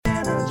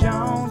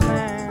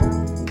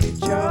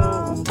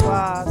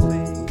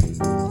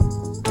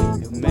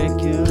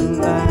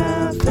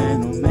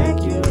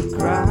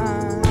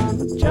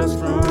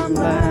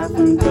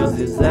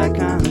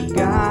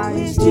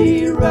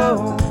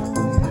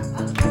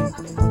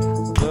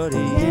but he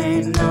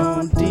ain't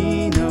no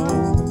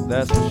Dino,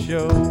 that's for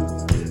sure.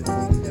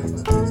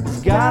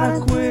 He's got a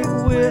quick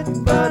wit,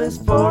 but his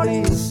 40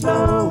 is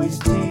slow. He's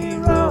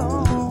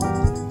T-Row.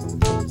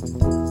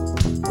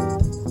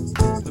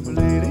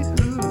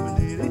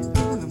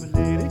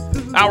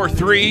 Hour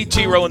 3,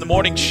 T-Row in the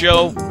Morning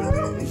Show.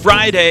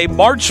 Friday,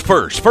 March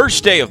 1st,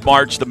 first day of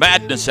March. The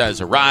madness has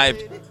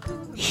arrived.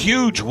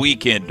 Huge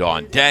weekend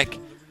on deck.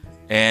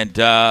 And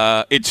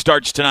it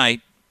starts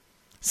tonight,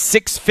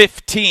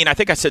 6:15. I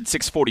think I said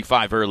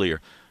 6:45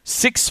 earlier.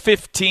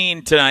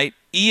 6:15 tonight,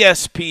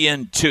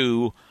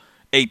 ESPN2,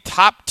 a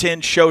top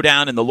 10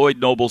 showdown in the Lloyd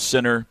Noble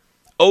Center,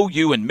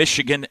 OU and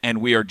Michigan. And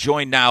we are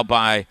joined now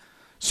by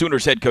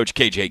Sooners head coach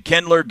KJ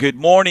Kindler. Good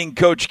morning,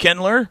 Coach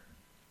Kindler.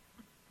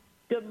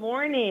 Good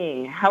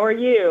morning. How are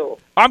you?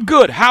 I'm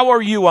good. How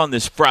are you on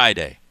this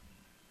Friday?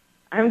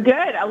 I'm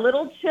good. A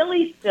little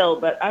chilly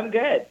still, but I'm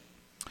good.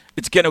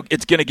 It's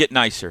gonna get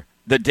nicer.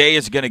 The day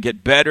is gonna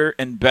get better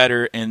and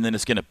better, and then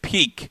it's gonna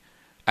peak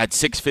at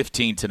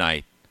 6:15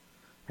 tonight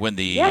when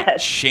the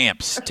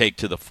champs take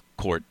to the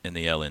court in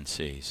the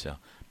LNC. So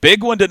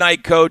big one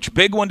tonight, Coach.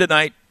 Big one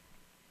tonight.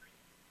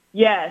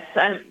 Yes,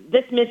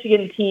 this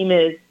Michigan team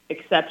is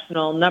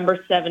exceptional.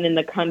 Number 7 in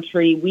the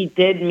country. We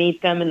did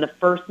meet them in the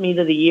first meet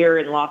of the year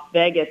in Las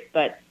Vegas,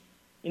 but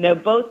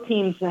both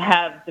teams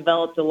have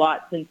developed a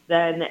lot since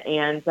then,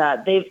 and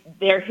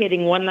they're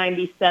hitting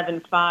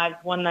 197.5,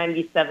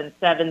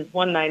 197.7,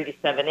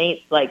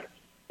 197.8. Like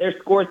their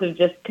scores have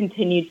just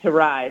continued to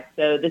rise.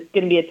 So this is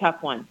going to be a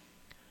tough one.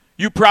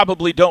 You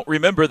probably don't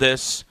remember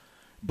this,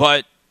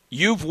 but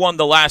you've won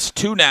the last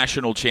 2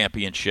 national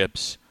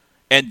championships,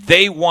 and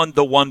they won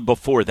the one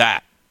before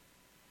that.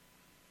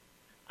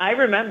 I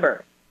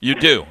remember. You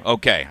do?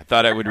 Okay. I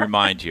thought I would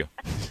remind you.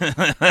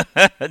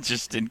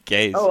 Just in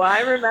case. Oh,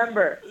 I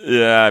remember.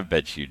 Yeah, I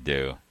bet you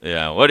do.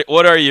 Yeah.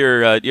 What are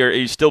your are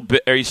you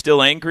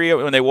still angry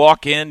when they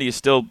walk in? Do you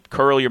still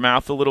curl your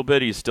mouth a little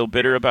bit? Are you still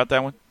bitter about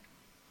that one?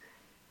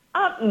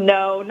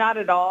 No, not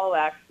at all,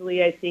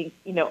 actually. I think,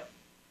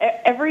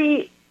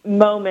 every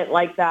moment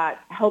like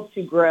that helps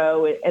you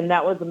grow, and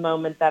that was a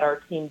moment that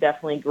our team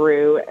definitely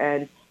grew.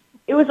 And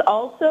it was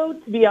also,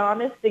 to be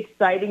honest,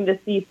 exciting to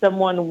see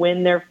someone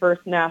win their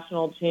first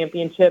national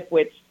championship,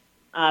 which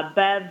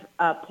Bev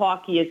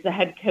Plawke is the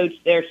head coach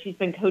there. She's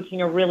been coaching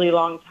a really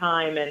long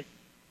time, and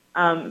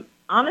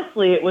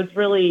honestly, it was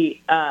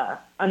really an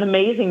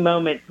amazing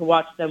moment to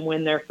watch them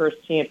win their first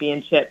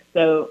championship.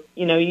 So,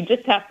 you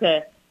just have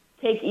to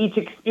take each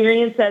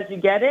experience as you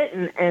get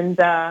it and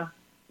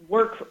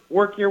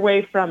work your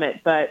way from it.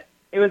 But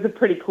it was a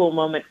pretty cool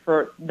moment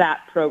for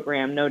that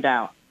program, no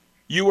doubt.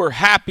 You were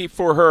happy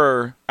for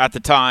her at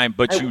the time,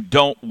 but you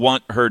don't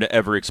want her to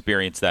ever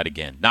experience that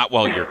again. Not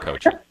while you're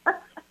coaching.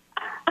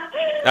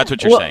 That's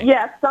what you're saying.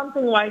 Yeah,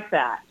 something like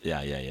that.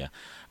 Yeah.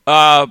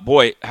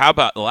 Boy, how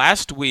about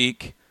last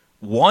week,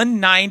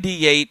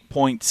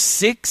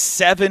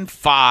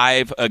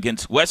 198.675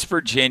 against West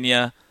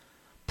Virginia,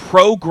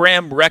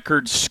 program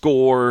record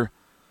score.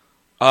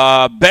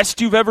 Best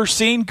you've ever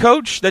seen,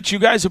 Coach, that you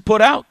guys have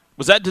put out?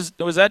 Was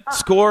that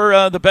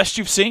score the best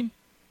you've seen?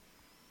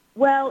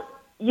 Well,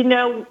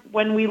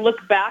 when we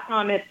look back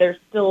on it, there's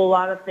still a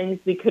lot of things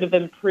we could have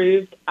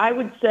improved. I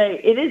would say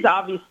it is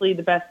obviously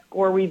the best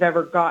score we've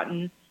ever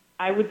gotten.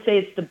 I would say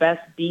it's the best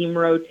beam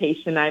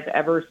rotation I've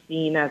ever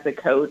seen as a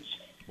coach.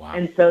 Wow.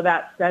 And so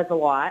that says a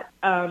lot.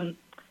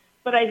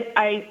 But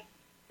I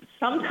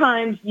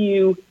sometimes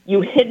you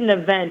hit an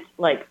event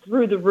like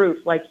through the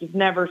roof like you've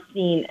never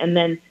seen, and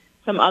then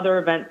some other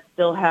events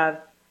still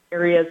have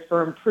areas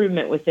for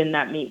improvement within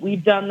that meet.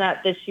 We've done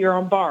that this year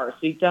on bars.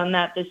 We've done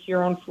that this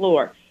year on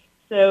floor.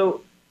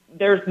 So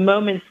there's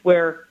moments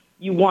where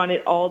you want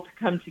it all to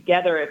come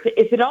together.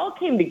 If it all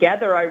came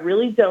together, I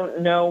really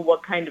don't know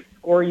what kind of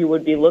score you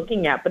would be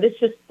looking at, but it's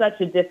just such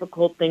a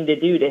difficult thing to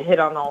do, to hit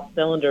on all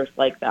cylinders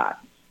like that.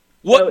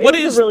 It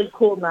was a really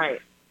cool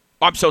night.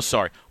 I'm so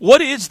sorry.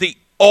 What is the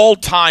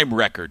all-time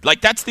record?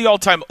 Like, that's the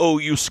all-time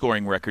OU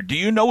scoring record. Do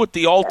you know what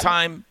the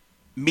all-time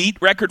meet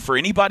record for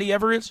anybody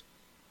ever is?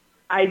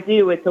 I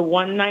do. It's a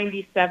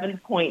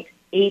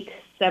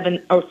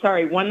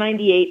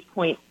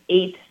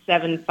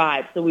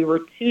 198.875. So we were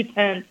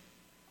 2/10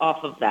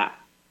 off of that.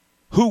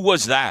 Who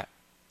was that?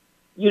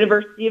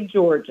 University of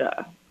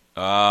Georgia.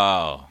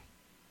 Oh.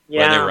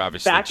 Yeah. Well, they were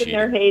obviously back cheating. In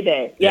their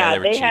heyday. Yeah,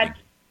 they had.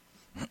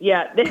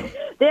 Yeah, they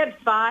had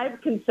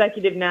 5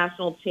 consecutive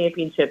national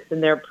championships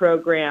in their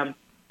program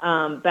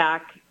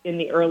back in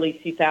the early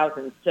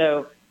 2000s.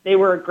 So they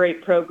were a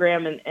great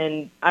program,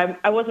 and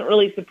I wasn't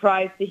really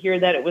surprised to hear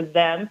that it was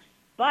them.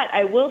 But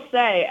I will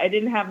say I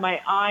didn't have my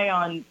eye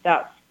on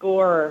that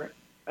score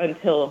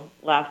until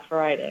last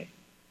Friday.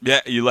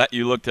 Yeah, you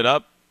looked it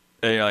up,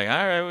 and you're like,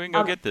 all right, we can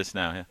go get this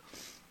now.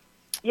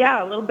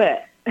 Yeah, a little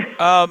bit.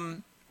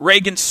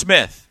 Reagan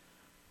Smith,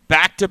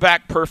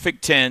 back-to-back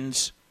perfect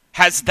 10s.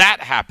 Has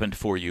that happened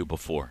for you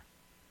before?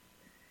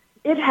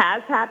 It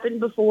has happened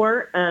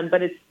before,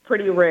 but it's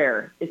pretty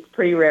rare. It's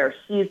pretty rare.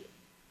 She's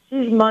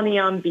money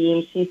on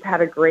beam. She's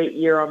had a great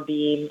year on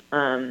beam.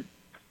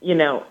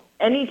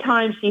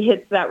 anytime she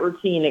hits that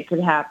routine, it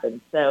could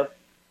happen. So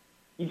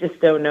you just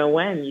don't know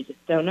when. You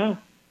just don't know.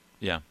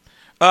 Yeah.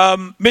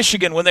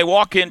 Michigan, when they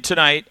walk in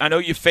tonight, I know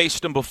you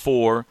faced them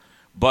before,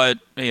 but,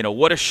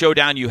 what a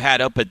showdown you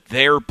had up at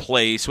their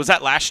place. Was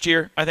that last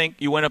year, I think?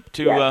 You went up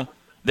to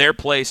their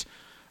place.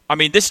 I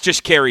mean, this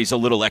just carries a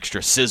little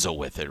extra sizzle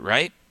with it,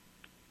 right?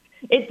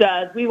 It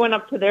does. We went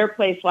up to their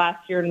place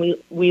last year, and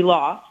we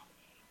lost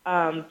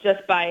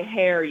just by a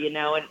hair,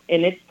 and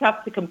it's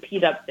tough to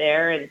compete up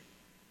there.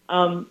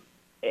 And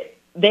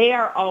they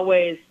are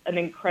always an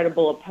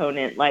incredible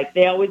opponent. Like,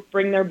 they always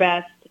bring their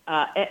best.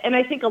 And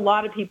I think a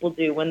lot of people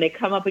do. When they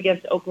come up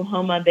against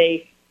Oklahoma,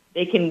 they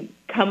can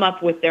come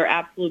up with their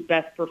absolute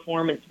best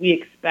performance. We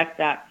expect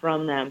that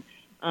from them.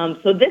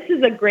 So this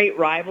is a great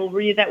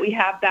rivalry that we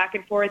have back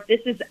and forth.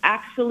 This is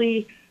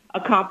actually a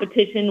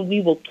competition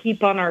we will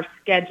keep on our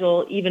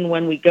schedule even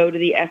when we go to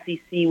the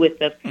SEC with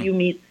the few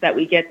meets that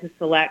we get to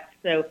select.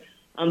 So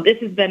this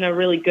has been a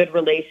really good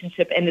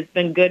relationship, and it's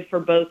been good for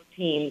both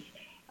teams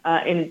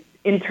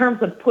in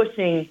terms of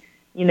pushing,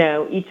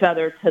 each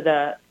other to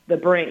the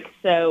brink.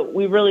 So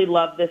we really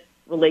love this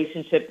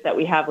relationship that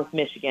we have with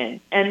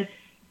Michigan. And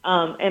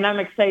I'm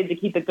excited to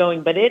keep it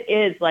going, but it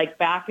is like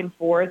back and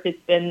forth.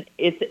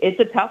 It's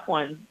a tough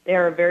one.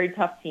 They're a very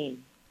tough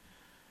team.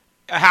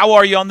 How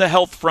are you on the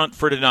health front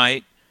for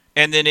tonight?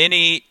 And then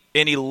any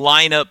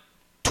lineup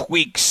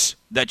tweaks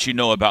that you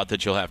know about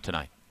that you'll have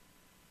tonight?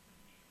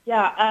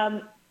 Yeah,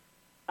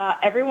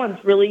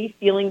 everyone's really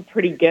feeling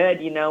pretty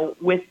good.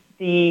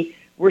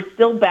 We're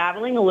still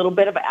battling a little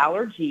bit of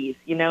allergies.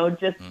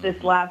 Just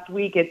this last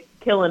week, it's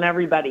killing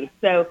everybody.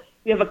 So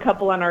we have a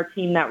couple on our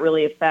team that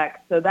really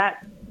affects. So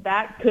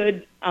that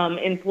could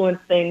influence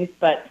things,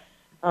 but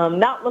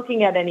not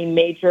looking at any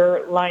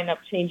major lineup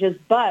changes.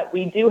 But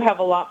we do have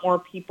a lot more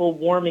people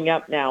warming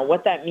up now.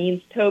 What that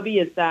means, Toby,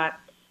 is that,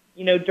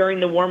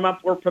 during the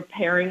warm-up, we're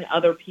preparing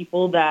other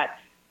people that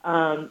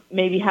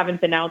maybe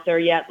haven't been out there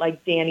yet,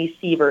 like Danny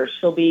Sievers.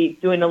 She'll be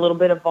doing a little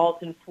bit of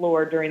vault and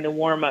floor during the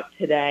warm-up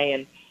today,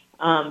 and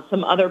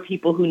some other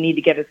people who need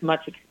to get as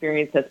much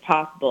experience as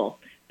possible.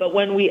 But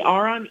when we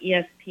are on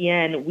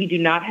ESPN, we do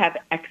not have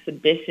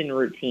exhibition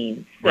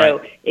routines. So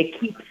right. It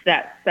keeps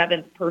that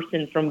seventh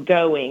person from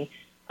going.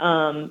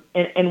 And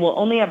we'll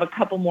only have a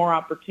couple more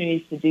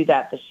opportunities to do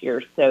that this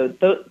year. So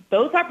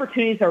those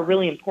opportunities are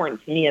really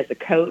important to me as a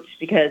coach,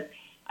 because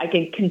I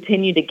can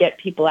continue to get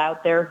people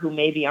out there who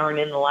maybe aren't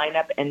in the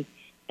lineup and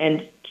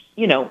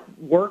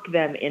work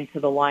them into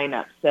the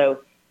lineup. So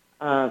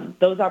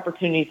those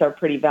opportunities are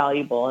pretty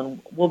valuable,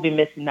 and we'll be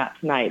missing that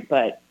tonight.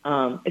 But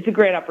it's a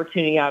great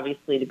opportunity,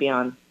 obviously, to be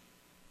on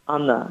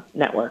the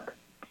network.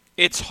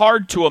 It's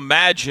hard to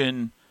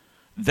imagine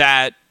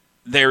that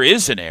there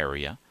is an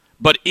area,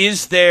 but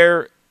is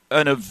there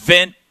an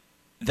event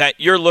that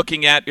you're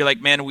looking at, you're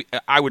like, man,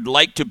 I would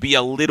like to be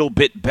a little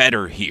bit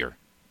better here?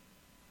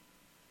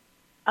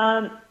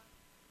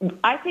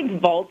 I think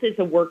vault is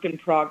a work in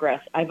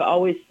progress. I've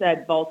always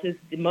said vault is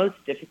the most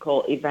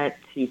difficult event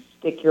to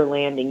stick your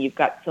landing. You've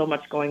got so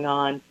much going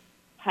on,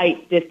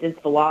 height, distance,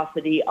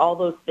 velocity, all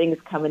those things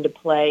come into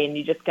play, and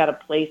you just got to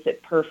place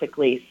it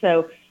perfectly.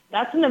 So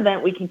that's an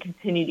event we can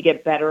continue to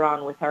get better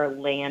on with our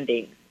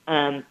landings.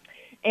 And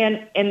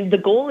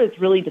the goal is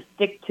really to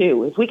stick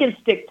to. If we can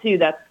stick to,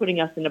 that's putting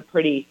us in a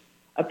pretty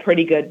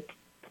good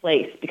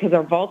place, because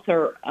our vaults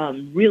are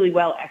really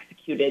well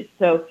executed.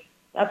 So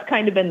that's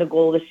kind of been the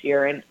goal this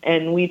year.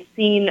 And we've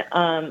seen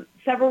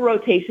several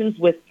rotations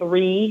with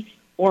 3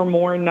 or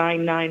more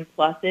 9.9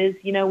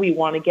 pluses. We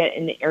want to get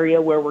in the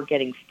area where we're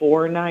getting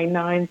 4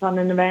 9.9s on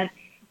an event.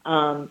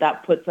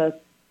 That puts us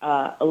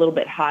a little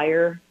bit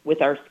higher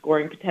with our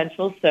scoring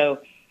potential. So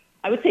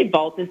I would say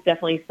vault is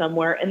definitely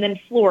somewhere. And then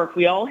floor, if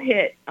we all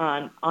hit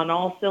on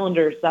all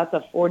cylinders, that's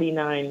a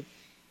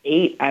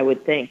 49.8, I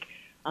would think.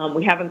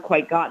 We haven't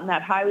quite gotten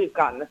that high. We've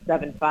gotten a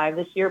 7.5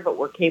 this year, but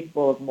we're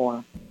capable of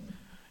more.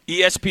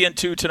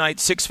 ESPN2 tonight,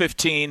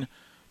 6:15.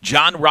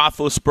 John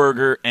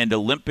Roethlisberger and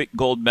Olympic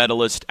gold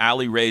medalist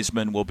Aly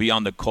Raisman will be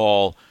on the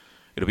call.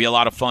 It'll be a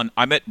lot of fun.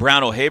 I met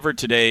Brown O'Haver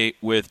today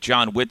with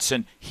John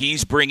Whitson.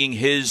 He's bringing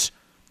his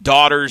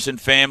daughters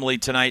and family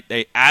tonight.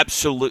 They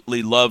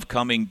absolutely love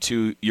coming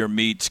to your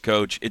meets,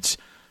 Coach.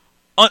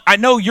 I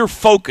know you're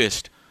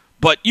focused,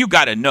 but you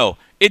got to know,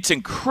 it's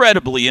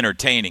incredibly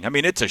entertaining. I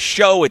mean, it's a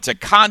show. It's a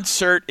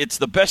concert. It's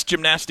the best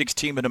gymnastics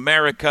team in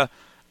America.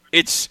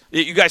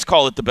 You guys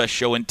call it the best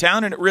show in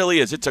town, and it really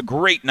is. It's a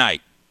great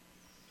night.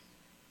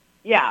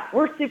 Yeah,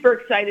 we're super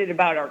excited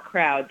about our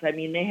crowds. I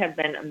mean, they have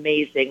been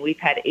amazing. We've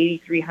had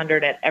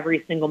 8,300 at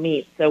every single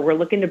meet, so we're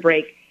looking to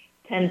break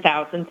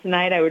 10,000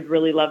 tonight. I would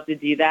really love to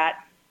do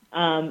that.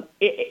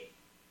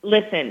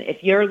 Listen,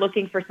 if you're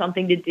looking for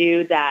something to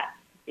do that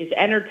is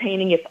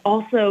entertaining, it's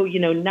also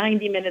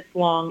 90 minutes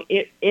long.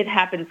 It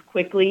happens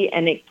quickly,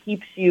 and it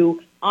keeps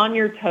you on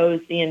your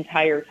toes the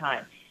entire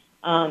time.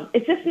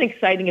 It's just an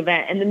exciting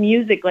event. And the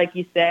music, like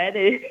you said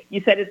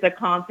it's a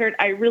concert.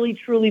 I really,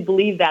 truly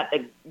believe that.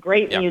 The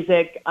great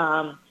music,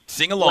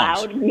 sing along,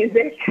 loud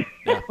music,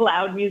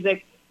 loud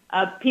music.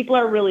 people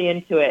are really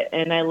into it,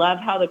 and I love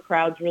how the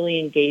crowd's really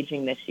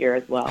engaging this year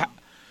as well.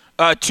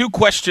 Two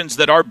questions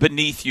that are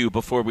beneath you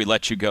before we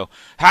let you go.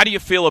 How do you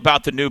feel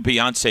about the new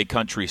Beyonce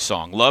country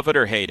song? Love it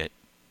or hate it?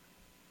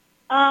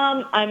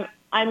 I'm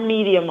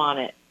medium on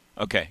it.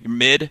 Okay, you're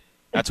mid.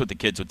 That's what the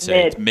kids would say.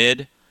 Mid. It's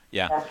mid.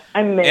 Yeah,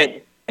 I'm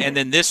mid. And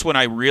then this one,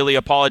 I really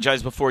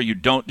apologize before. You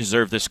don't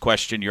deserve this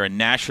question. You're a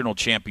national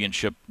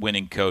championship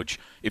winning coach.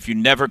 If you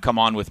never come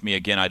on with me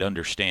again, I'd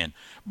understand.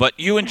 But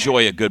you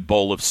enjoy a good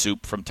bowl of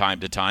soup from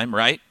time to time,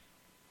 right?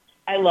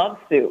 I love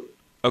soup.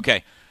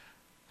 Okay.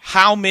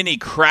 How many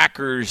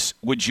crackers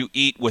would you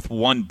eat with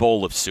one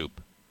bowl of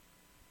soup?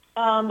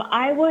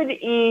 I would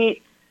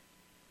eat,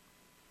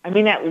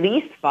 at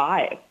least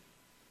 5.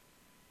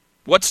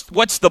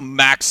 What's the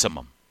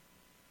maximum?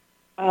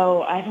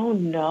 Oh, I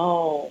don't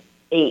know.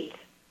 8.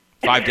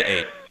 5 to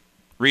 8.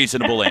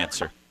 Reasonable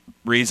answer.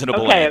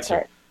 Reasonable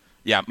Okay.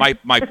 Yeah, my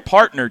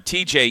partner,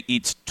 TJ,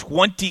 eats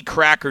 20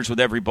 crackers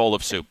with every bowl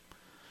of soup.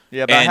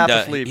 Yeah, about half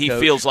a sleeve, he Coach.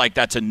 feels like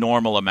that's a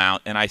normal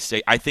amount, and I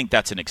think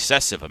that's an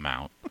excessive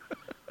amount.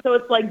 So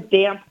it's like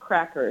damp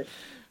crackers.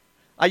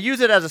 I use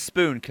it as a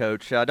spoon,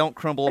 Coach. I don't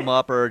crumble them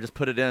up or just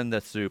put it in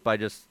the soup. I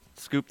just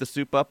scoop the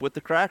soup up with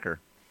the cracker.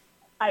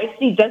 I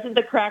see. Doesn't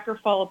the cracker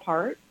fall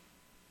apart?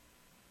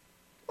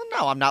 Well,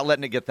 no, I'm not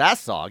letting it get that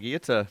soggy.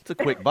 It's a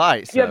quick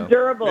bite. So. You have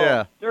durable.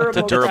 Yeah. It's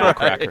a durable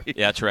cracker. cracker.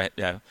 Yeah, that's right.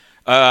 Yeah.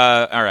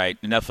 All right,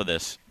 enough of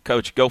this.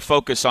 Coach, go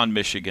focus on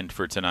Michigan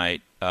for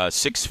tonight.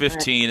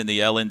 6:15 in the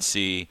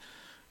LNC.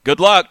 Good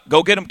luck.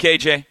 Go get them,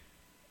 KJ.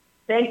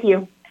 Thank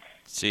you.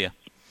 See ya.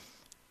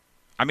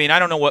 I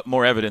don't know what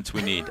more evidence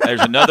we need. There's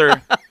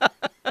another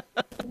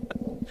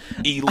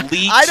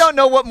elite I don't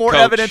know what more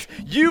coach. evidence.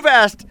 You've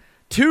asked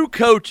 2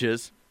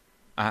 coaches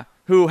Uh-huh.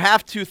 who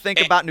have to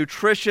think about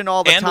nutrition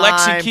all the and time.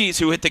 Lexi Keys,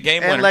 who hit the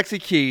game And winner.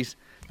 Lexi Keys.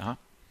 Uh-huh.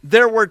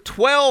 There were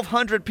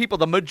 1,200 people,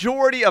 the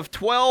majority of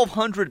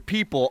 1,200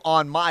 people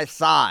on my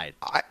side.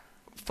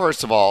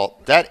 First of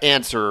all, that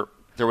answer,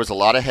 there was a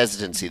lot of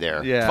hesitancy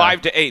there. Yeah.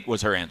 5 to 8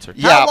 was her answer.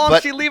 How long but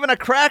is she leaving a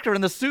cracker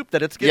in the soup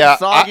that it's getting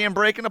soggy and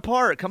breaking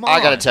apart? Come on.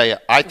 I got to tell you,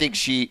 I think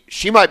she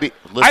might be.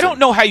 Listen, I don't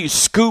know how you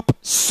scoop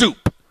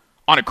soup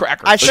on a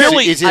cracker. I said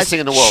chili, the easiest thing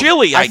in the world.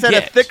 Chili, I said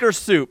get. a thicker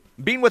soup.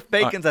 Bean with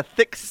bacon's a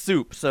thick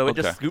soup, so it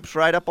Okay. just scoops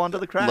right up onto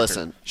the cracker.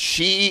 Listen,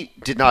 she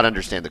did not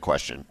understand the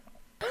question,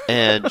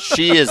 and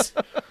she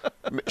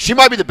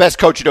might be the best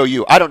coach at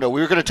OU. I don't know.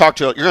 You're going to talk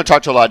to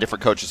a lot of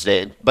different coaches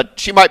today, but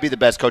she might be the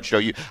best coach at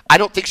OU. I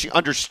don't think she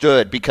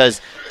understood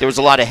because there was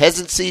a lot of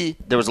hesitancy,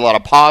 there was a lot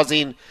of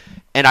pausing,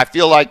 and I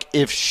feel like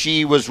if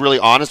she was really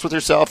honest with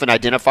herself and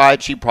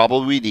identified, she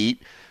probably would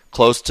eat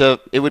close to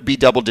it would be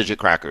double-digit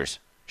crackers.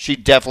 She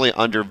definitely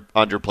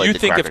underplayed You the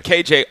think crackers.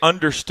 if KJ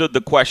understood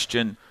the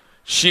question,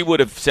 she would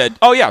have said,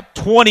 "Oh yeah,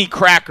 20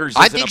 crackers." Is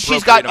I an think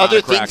she's got appropriate amount other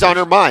of things crackers. on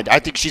her mind. I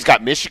think she's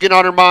got Michigan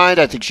on her mind.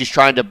 I think she's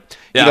trying to,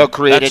 Yeah,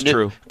 create that's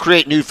true.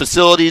 create new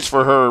facilities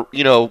for her,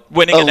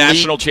 Winning a elite-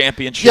 national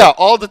championship. Yeah,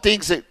 all the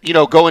things that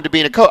go into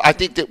being a coach. I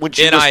think that when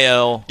she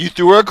NIL. you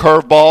threw her a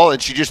curveball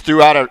and she just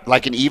threw out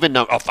an even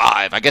number,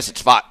 5. I guess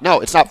it's 5.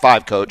 No, it's not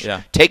 5, Coach.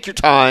 Yeah. Take your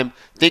time.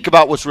 Think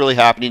about what's really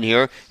happening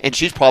here, and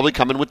she's probably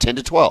coming with 10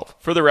 to 12.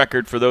 For the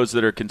record, for those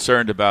that are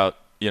concerned about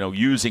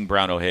using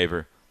Brown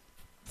O'Haver,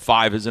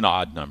 5 is an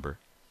odd number.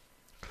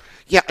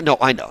 Yeah, no,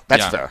 I know.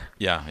 That's Yeah. fair.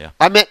 Yeah.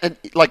 I meant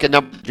like a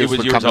number. It was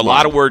a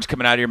lot of words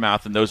coming out of your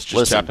mouth, and those just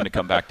Listen. happen to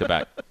come back to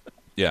back.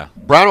 Yeah.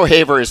 Brown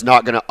O'Haver is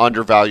not going to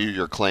undervalue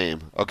your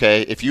claim,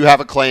 okay? If you have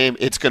a claim,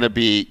 it's going to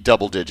be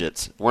double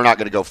digits. We're not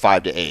going to go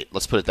 5 to 8.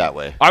 Let's put it that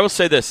way. I will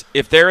say this.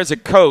 If there is a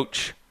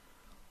coach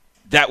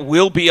that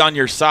will be on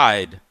your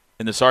side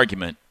in this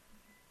argument,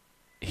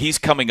 he's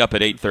coming up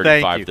at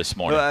 8:35 this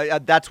morning.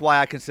 That's why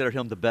I consider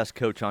him the best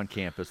coach on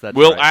campus. That's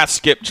We'll right. ask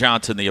Skip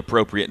Johnson the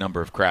appropriate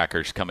number of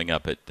crackers coming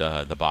up at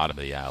the bottom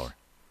of the hour.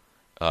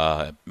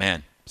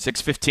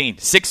 6:15.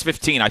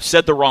 6:15. I've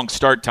said the wrong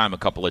start time a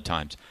couple of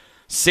times.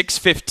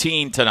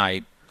 6:15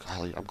 tonight.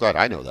 Golly, I'm glad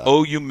I know that.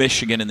 OU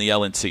Michigan in the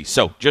LNC.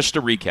 So just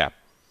to recap.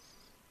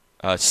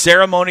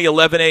 Ceremony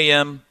 11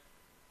 a.m.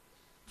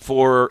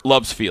 for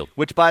Loves Field.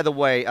 Which, by the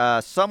way,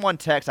 someone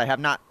text. I have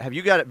not. Have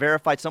you got it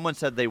verified? Someone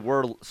said they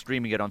were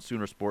streaming it on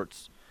Sooner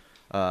Sports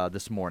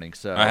this morning.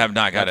 So I have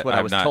not got that's it. what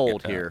I was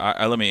told here.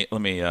 Let me.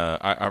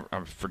 I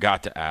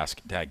forgot to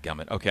ask.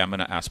 Dadgummit. Okay, I'm going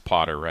to ask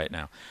Potter right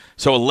now.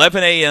 So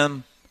 11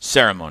 a.m.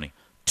 ceremony.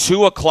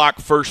 2 o'clock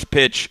first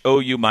pitch.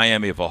 OU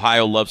Miami of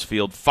Ohio Loves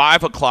Field.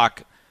 5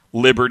 o'clock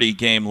Liberty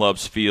game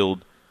Loves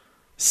Field.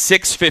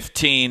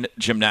 6:15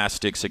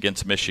 gymnastics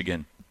against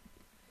Michigan.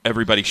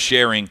 Everybody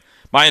sharing.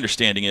 My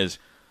understanding is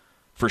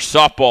for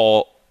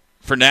softball,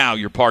 for now,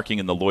 you're parking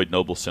in the Lloyd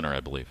Noble Center, I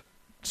believe.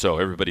 So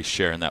everybody's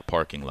sharing that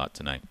parking lot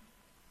tonight.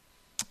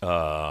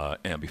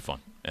 It'll be fun.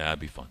 It'll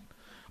be fun.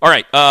 All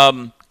right,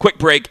 quick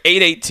break,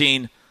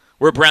 8:18.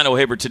 We're at Brown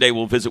O'Haver today.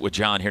 We'll visit with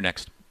John here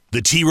next.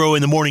 The T-Row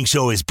in the Morning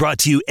Show is brought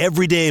to you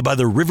every day by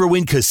the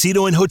Riverwind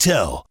Casino and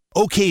Hotel,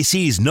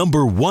 OKC's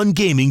 #1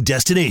 gaming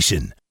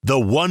destination. The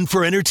one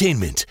for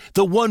entertainment,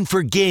 the one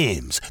for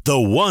games, the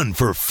one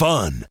for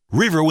fun.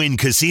 Riverwind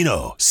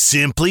Casino,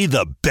 simply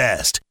the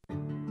best.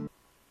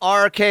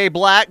 RK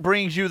Black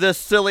brings you this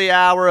silly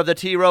hour of the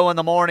T-Row in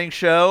the Morning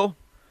Show.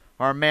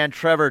 Our man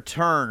Trevor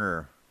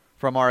Turner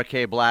from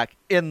RK Black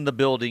in the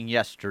building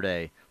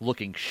yesterday,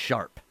 looking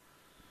sharp.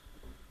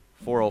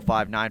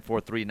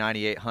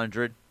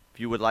 405-943-9800. If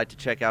you would like to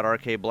check out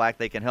RK Black,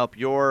 they can help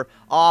your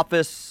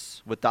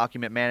office with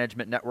document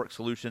management, network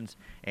solutions,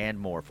 and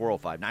more.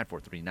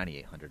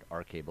 405-943-9800,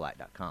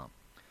 rkblack.com.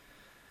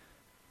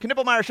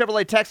 Knippelmeyer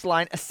Chevrolet text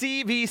line,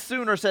 CV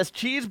Sooner says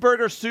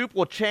cheeseburger soup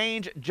will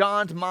change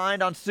John's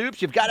mind on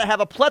soups. You've got to have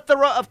a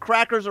plethora of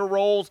crackers or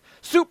rolls.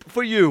 Soup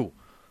for you.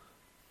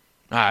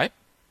 All right.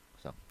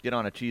 So get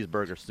on a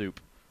cheeseburger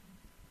soup.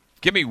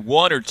 Give me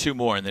one or two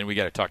more, and then we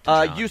got to talk to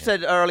John. You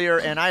said earlier,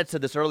 and I had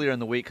said this earlier in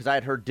the week because I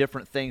had heard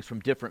different things from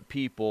different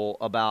people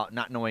about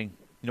not knowing,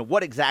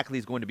 what exactly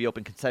is going to be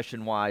open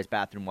concession-wise,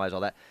 bathroom-wise,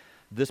 all that.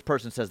 This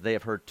person says they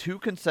have heard 2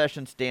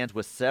 concession stands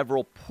with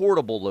several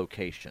portable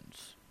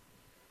locations.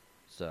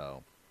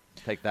 So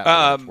take that for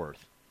what it's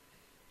worth.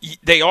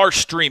 They are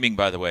streaming,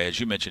 by the way, as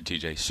you mentioned,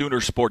 TJ.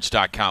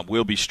 Soonersports.com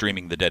will be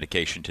streaming the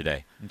dedication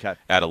today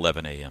at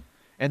 11 a.m.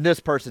 And this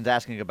person's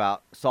asking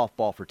about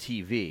softball for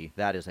TV.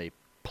 That is a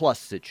plus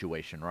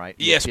situation, right?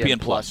 ESPN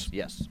Plus.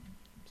 Yes.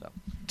 So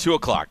 2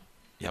 o'clock.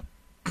 Yep.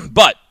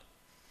 But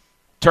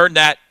turn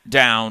that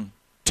down.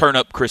 Turn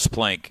up Chris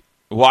Plank.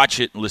 Watch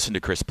it and listen to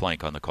Chris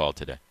Plank on the call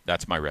today.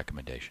 That's my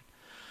recommendation.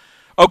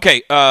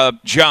 Okay,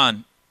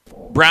 John,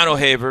 Brown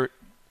O'Haver,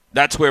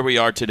 that's where we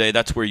are today.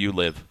 That's where you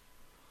live.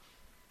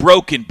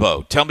 Broken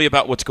Bow. Tell me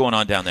about what's going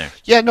on down there.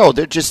 Yeah, no,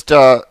 they're just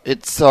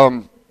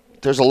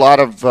there's a lot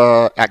of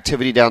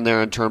activity down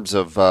there in terms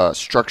of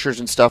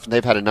structures and stuff, and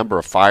they've had a number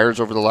of fires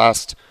over the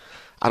last,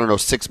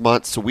 6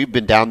 months. So we've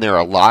been down there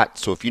a lot.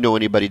 So if you know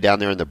anybody down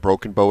there in the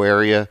Broken Bow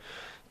area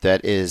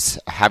that is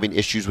having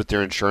issues with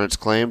their insurance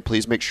claim,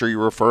 please make sure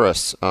you refer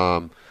us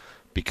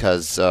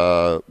because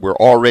we're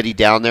already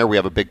down there. We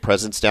have a big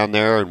presence down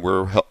there, and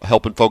we're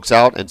helping folks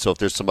out. And so if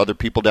there's some other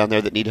people down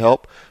there that need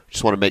help,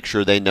 just want to make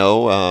sure they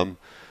know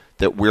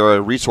that we're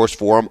a resource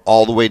for them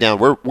all the way down.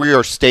 We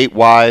are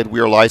statewide.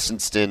 We are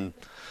licensed in,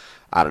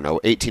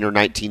 18 or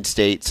 19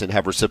 states and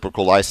have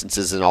reciprocal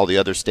licenses in all the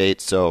other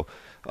states. So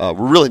we're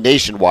really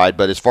nationwide,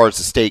 but as far as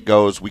the state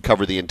goes, we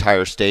cover the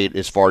entire state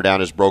as far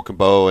down as Broken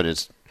Bow and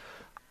as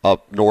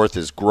up north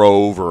is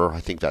Grove, or I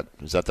think that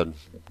is that the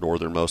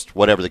northernmost,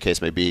 whatever the case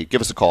may be.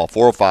 Give us a call,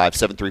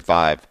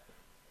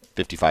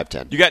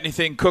 405-735-5510. You got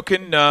anything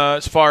cooking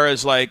as far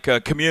as like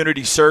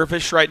community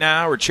service right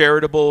now or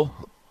charitable?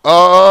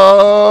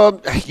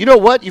 You know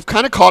what? You've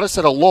kind of caught us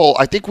at a lull.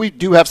 I think we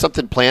do have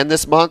something planned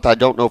this month. I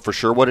don't know for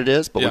sure what it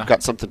is, but we've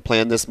got something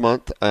planned this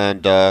month,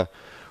 and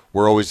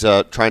we're always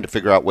trying to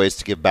figure out ways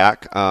to give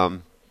back.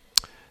 The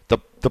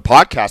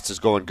podcast is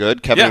going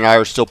good. Kevin and I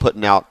are still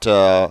putting out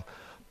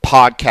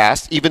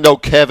podcasts, even though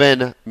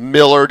Kevin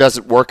Miller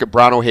doesn't work at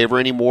Brown O'Haver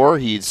anymore.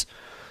 He's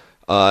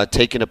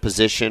taken a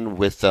position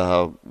with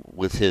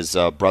his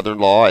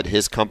brother-in-law at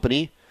his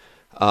company.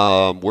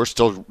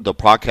 The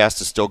podcast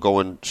is still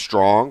going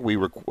strong. We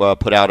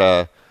put out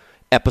a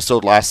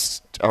episode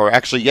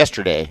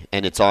yesterday,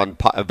 and it's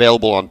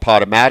available on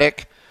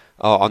Podomatic,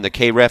 on the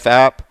KREF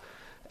app,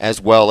 as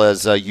well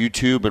as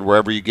YouTube and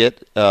wherever you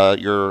get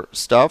your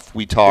stuff.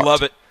 We talked.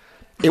 Love it.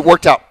 It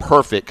worked out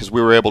perfect because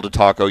we were able to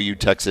talk OU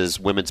Texas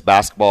women's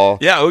basketball.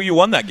 Yeah, OU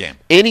won that game.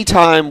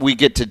 Anytime we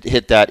get to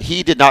hit that,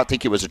 he did not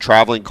think it was a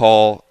traveling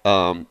call.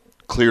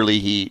 Clearly,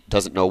 he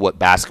doesn't know what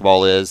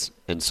basketball is,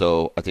 and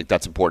so I think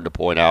that's important to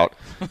point out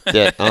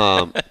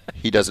that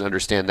he doesn't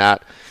understand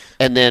that.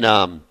 And then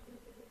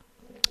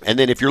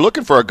if you're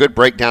looking for a good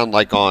breakdown,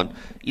 like on,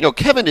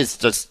 Kevin is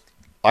just,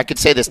 I could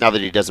say this now that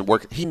he doesn't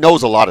work. He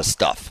knows a lot of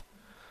stuff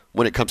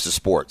when it comes to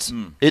sports.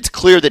 It's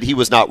clear that he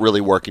was not really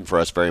working for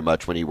us very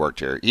much when he worked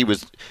here. He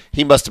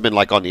must have been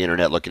like on the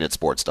internet looking at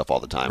sports stuff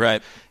all the time.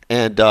 Right.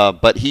 And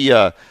but he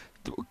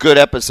good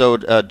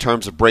episode in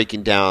terms of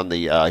breaking down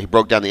he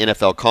broke down the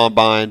NFL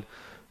Combine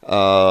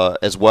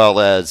as well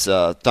as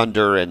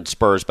Thunder and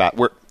Spurs.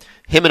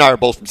 Him and I are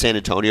both from San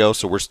Antonio,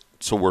 so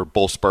we're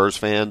both Spurs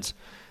fans.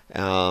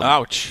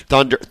 Ouch.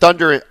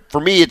 Thunder for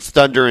me, it's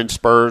Thunder and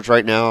Spurs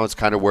right now. It's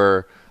kind of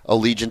where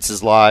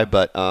allegiances lie,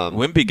 but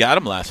Wimby got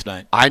him last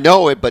night. I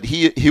know it, but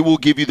he will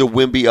give you the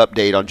Wimby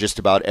update on just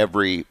about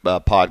every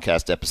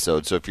podcast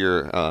episode. So if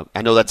you're,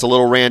 I know that's a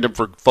little random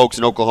for folks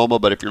in Oklahoma,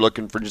 but if you're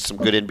looking for just some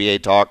good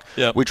NBA talk,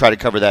 we try to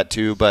cover that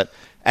too. But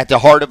at the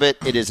heart of it,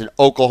 it is an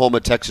Oklahoma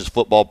Texas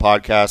football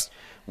podcast.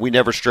 We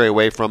never stray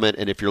away from it,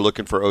 and if you're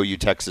looking for OU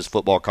Texas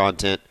football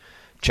content,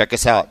 check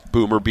us out,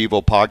 Boomer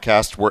Bevo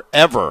Podcast,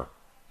 wherever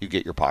you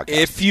get your podcast.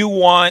 If you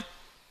want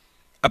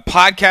a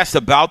podcast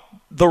about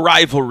the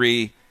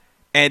rivalry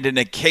and an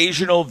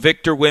occasional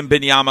Victor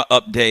Wembanyama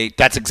update,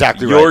 that's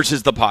exactly right. Yours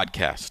is the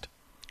podcast.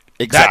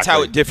 Exactly. That's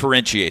how it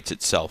differentiates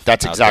itself.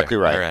 That's exactly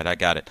right. All right, I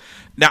got it.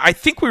 Now, I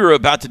think we were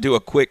about to do a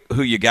quick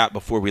Who You Got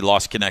before we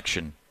lost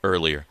connection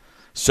earlier.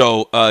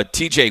 So,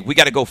 TJ, we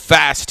got to go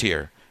fast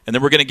here, and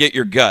then we're going to get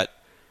your gut.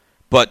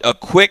 But a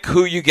quick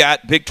Who You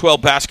Got, Big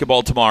 12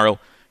 basketball tomorrow,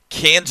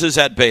 Kansas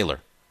at Baylor.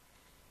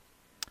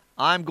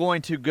 I'm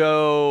going to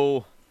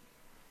go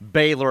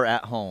Baylor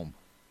at home.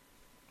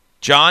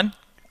 John?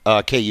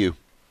 KU.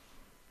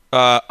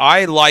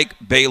 I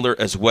like Baylor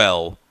as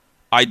well.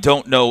 I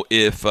don't know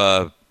if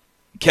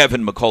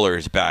Kevin McCullough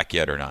is back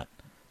yet or not.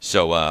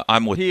 So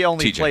I'm with He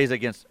only TJ. plays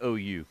against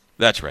OU.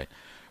 That's right.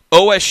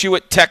 OSU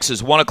at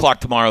Texas, 1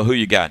 o'clock tomorrow. Who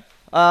you got?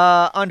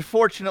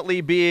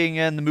 Unfortunately, being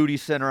in the Moody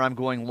Center, I'm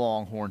going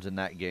Longhorns in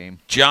that game.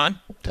 John?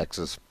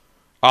 Texas.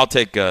 I'll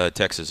take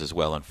Texas as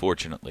well,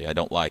 unfortunately. I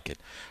don't like it.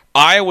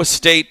 Iowa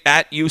State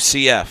at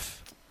UCF.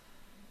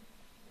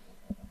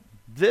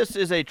 This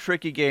is a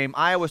tricky game.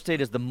 Iowa State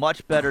is the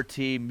much better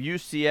team.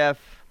 UCF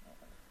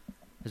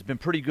has been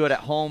pretty good at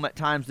home at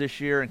times this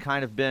year and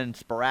kind of been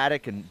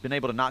sporadic and been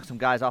able to knock some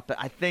guys off. But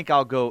I think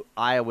I'll go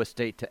Iowa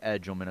State to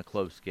edge them in a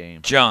close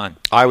game. John?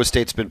 Iowa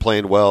State's been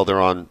playing well.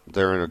 They're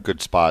in a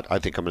good spot. I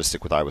think I'm going to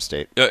stick with Iowa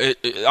State.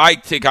 I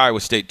think Iowa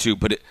State too,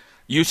 but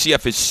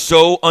UCF is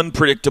so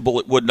unpredictable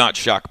it would not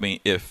shock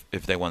me if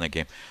they won that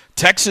game.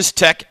 Texas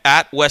Tech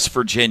at West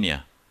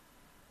Virginia.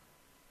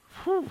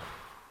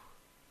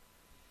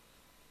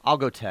 I'll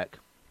go Tech.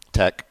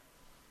 Tech.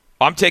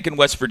 I'm taking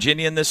West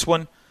Virginia in this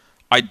one.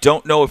 I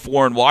don't know if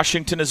Warren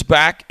Washington is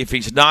back. If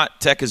he's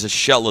not, Tech is a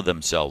shell of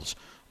themselves.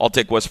 I'll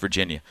take West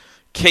Virginia.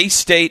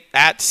 K-State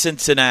at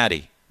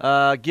Cincinnati.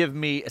 Give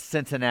me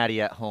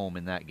Cincinnati at home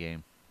in that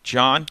game.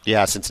 John?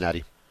 Yeah,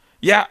 Cincinnati.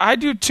 Yeah, I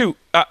do too.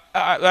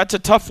 That's a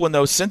tough one,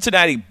 though.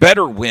 Cincinnati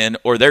better win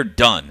or they're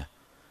done.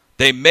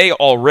 They may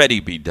already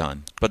be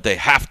done, but they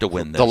have to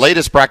win this. The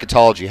latest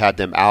bracketology had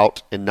them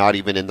out and not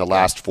even in the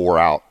last 4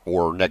 out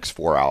or next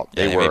 4 out.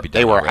 Yeah,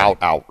 They were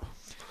out.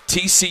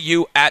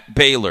 TCU at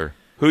Baylor.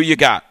 Who you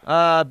got?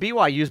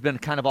 BYU's been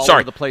kind of all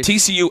over the place.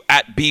 TCU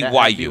at BYU. At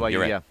BYU,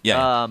 You're right.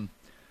 yeah.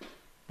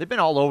 They've been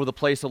all over the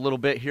place a little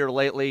bit here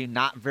lately.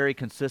 Not very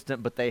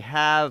consistent, but they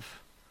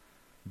have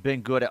been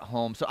good at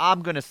home. So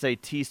I'm going to say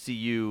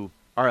BYU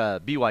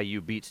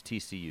beats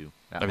TCU.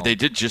 They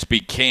did just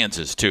beat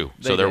Kansas, too,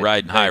 so they're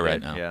riding high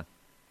right now. Yeah.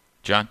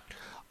 John?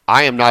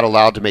 I am not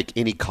allowed to make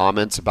any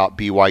comments about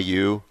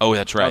BYU. Oh,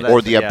 that's right.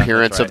 Or the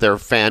appearance of their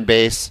fan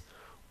base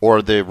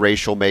or the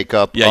racial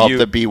makeup of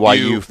the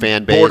BYU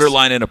fan base.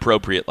 Borderline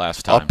inappropriate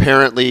last time.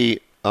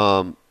 Apparently,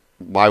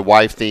 my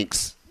wife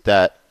thinks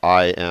that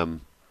I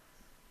am.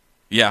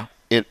 Yeah.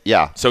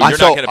 Yeah. So you're not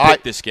going to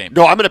pick this game?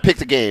 No, I'm going to pick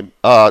the game.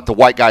 The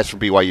white guys from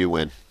BYU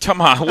win.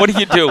 Come on. What are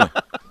you doing?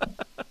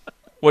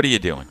 What are you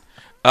doing?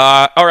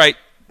 All right.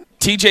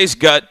 TJ's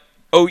gut.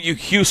 OU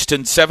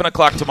Houston, 7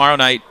 o'clock tomorrow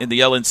night in the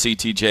LNC,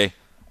 TJ.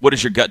 What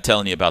is your gut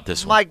telling you about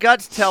this one? My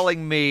gut's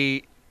telling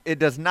me it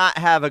does not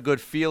have a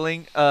good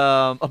feeling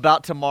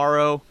about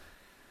tomorrow.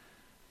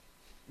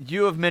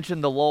 You have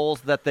mentioned the lulls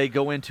that they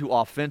go into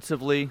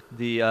offensively,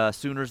 the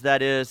Sooners,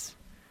 that is.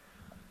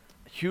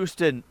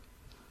 Houston,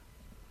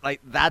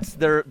 that's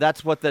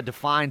what that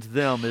defines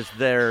them, is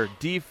their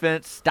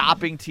defense,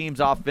 stopping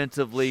teams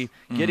offensively,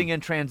 getting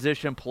in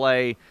transition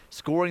play,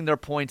 scoring their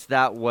points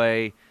that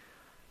way.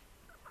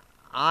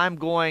 I'm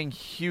going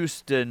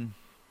Houston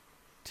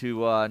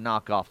to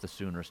knock off the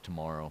Sooners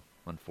tomorrow,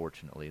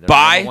 unfortunately. They're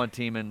the number one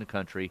team in the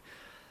country.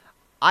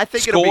 I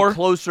think it'll be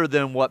closer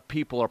than what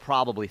people are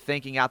probably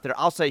thinking out there.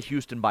 I'll say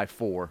Houston by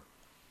 4.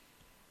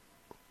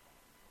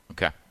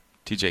 Okay.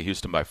 TJ,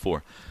 Houston by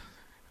 4.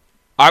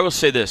 I will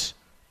say this.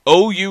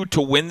 OU to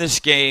win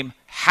this game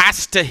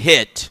has to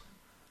hit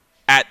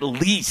at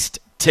least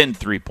 10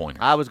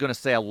 3-pointers. I was going to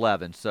say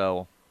 11,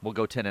 so we'll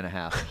go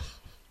 10.5.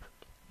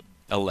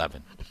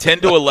 11. 10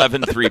 to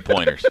 11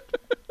 3-pointers.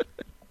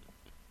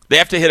 They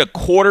have to hit a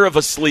quarter of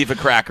a sleeve of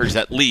crackers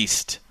at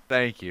least.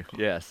 Thank you.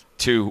 Yes.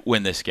 To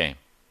win this game.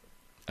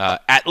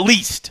 At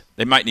least.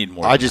 They might need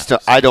more. I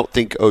don't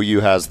think OU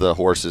has the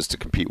horses to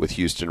compete with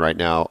Houston right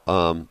now.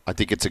 I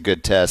think it's a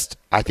good test.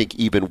 I think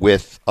even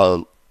with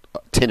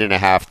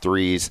 10.5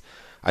 threes,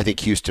 I think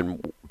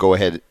Houston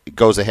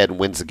goes ahead and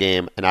wins the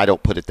game, and I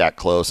don't put it that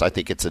close. I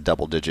think it's a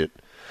double-digit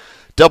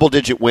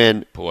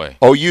win. Boy.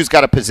 OU's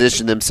got to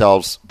position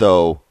themselves,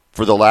 though,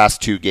 for the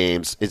last 2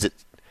 games. Is it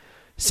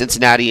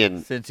Cincinnati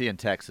and Cincy and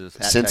Texas?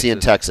 Cincy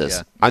and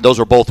Texas. Yeah. Those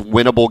are both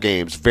winnable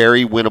games,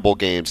 very winnable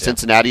games. Yeah.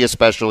 Cincinnati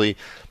especially,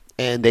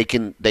 and they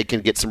can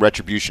get some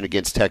retribution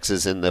against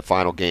Texas in the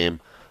final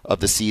game of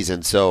the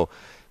season. So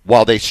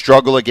while they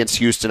struggle against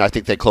Houston, I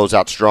think they close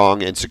out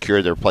strong and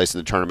secure their place in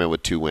the tournament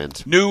with 2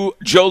 wins. New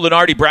Joe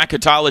Lunardi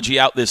bracketology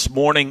out this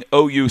morning.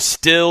 OU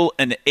still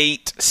an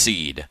 8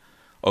 seed,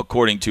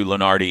 according to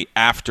Lunardi,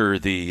 after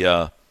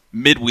the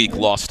midweek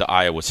loss to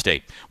Iowa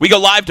State. We go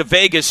live to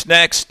Vegas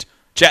next,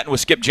 chatting with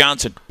Skip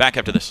Johnson. Back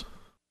after this.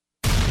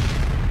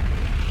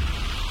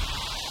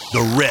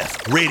 The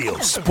Ref Radio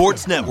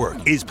Sports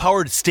Network is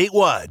powered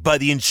statewide by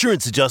the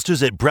insurance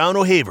adjusters at Brown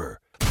O'Haver.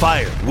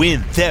 Fire,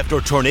 wind, theft,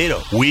 or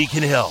tornado, we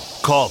can help.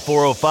 Call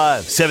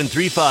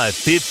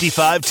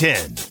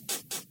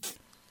 405-735-5510.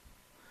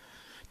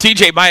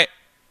 TJ, my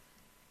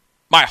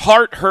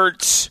heart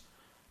hurts,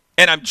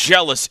 and I'm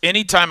jealous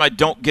anytime I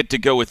don't get to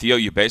go with the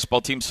OU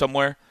baseball team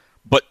somewhere,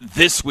 but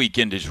this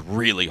weekend is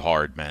really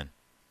hard, man.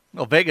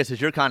 Well, Vegas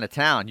is your kind of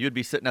town. You'd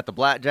be sitting at the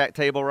blackjack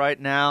table right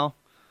now.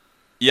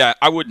 Yeah,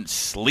 I wouldn't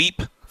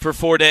sleep for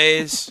 4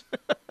 days.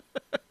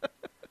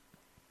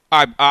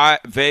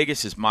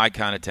 Vegas is my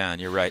kind of town.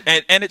 You're right,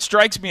 and it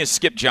strikes me as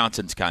Skip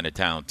Johnson's kind of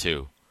town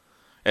too.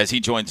 As he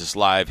joins us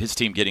live, his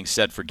team getting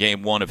set for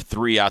Game 1 of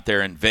 3 out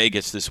there in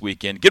Vegas this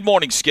weekend. Good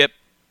morning, Skip.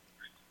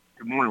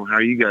 Good morning. How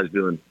are you guys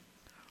doing?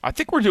 I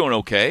think we're doing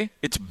okay.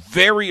 It's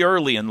very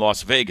early in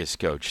Las Vegas,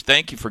 Coach.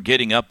 Thank you for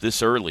getting up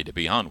this early to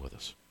be on with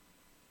us.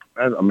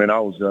 I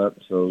was up,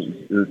 so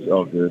it's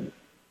all good.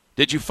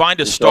 Did you find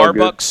a It's all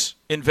good. Starbucks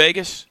in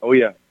Vegas? Oh,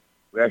 yeah.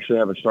 We actually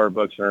have a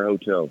Starbucks in our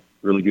hotel.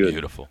 Really good.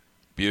 Beautiful,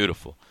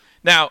 beautiful.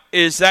 Now,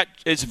 is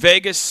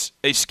Vegas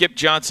a Skip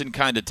Johnson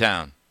kind of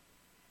town?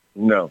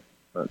 No,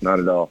 not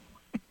at all.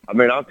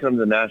 I'll come to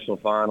the national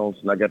finals,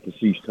 and I got to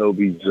see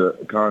Toby's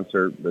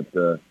concert,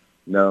 but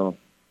no.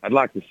 I'd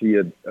like to see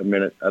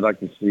I'd like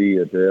to see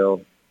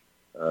Adele,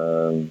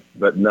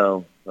 but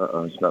no,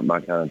 it's not my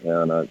kind of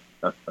town.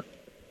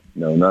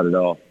 No, not at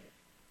all.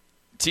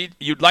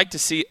 You'd like to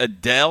see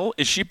Adele?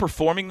 Is she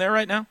performing there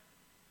right now?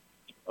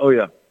 Oh,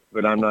 yeah,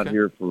 but I'm not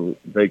here for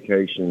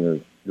vacation or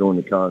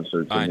going to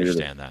concerts. I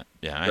understand that.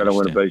 Yeah, I got to win a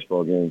understand.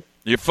 baseball game.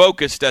 You're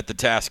focused at the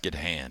task at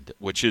hand,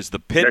 which is the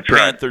Pitt That's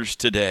right. Panthers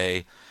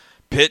today.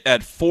 Pitt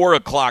at 4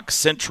 o'clock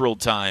Central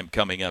Time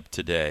coming up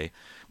today.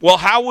 Well,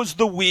 how was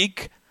the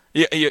week?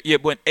 You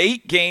went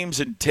 8 games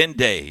in 10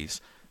 days,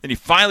 and you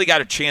finally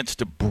got a chance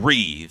to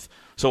breathe.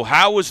 So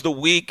how was the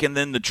week and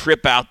then the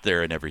trip out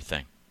there and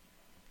everything?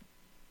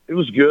 It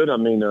was good.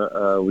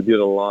 We did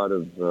a lot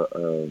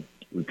of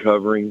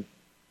recovering.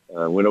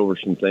 Went over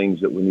some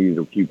things that we needed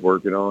to keep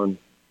working on,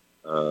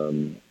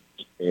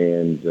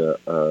 and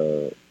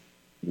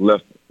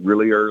left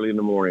really early in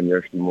the morning,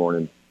 yesterday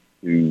morning,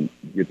 to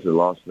get to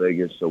Las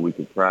Vegas so we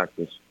could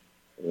practice.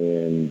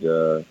 And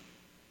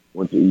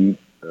went to eat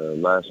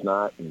last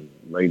night and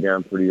laid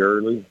down pretty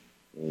early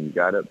and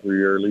got up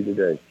pretty early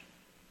today.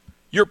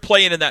 You're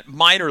playing in that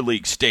minor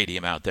league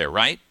stadium out there,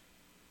 right?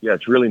 Yeah,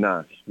 it's really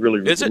nice.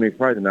 Really, Is it?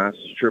 probably the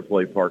nicest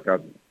AAA park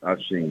I've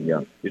seen.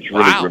 Yeah, it's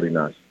really Wow. really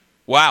nice.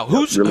 Wow.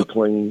 It's really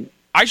clean.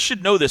 I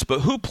should know this,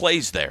 but who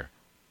plays there?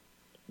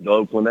 The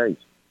Oakland A's.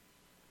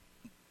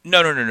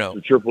 No.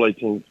 The AAA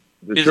team.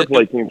 The Is it-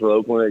 AAA team for the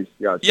Oakland A's.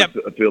 Yeah, it's Yeah.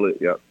 affiliate.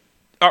 Yeah.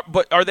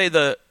 But are they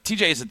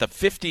is it the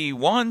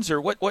 51s or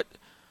what?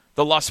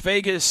 The Las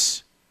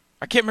Vegas,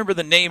 I can't remember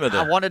the name of I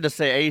them. wanted to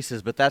say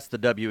Aces, but that's the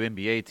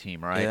WNBA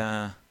team, right?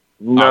 Yeah.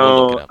 No,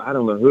 will look it up. I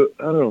don't know who.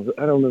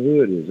 I don't know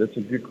who it is. That's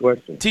a good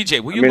question. TJ,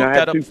 will you look I that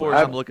had up two- for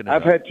us? I'm looking it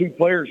I've up. had 2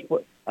 players.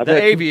 I've The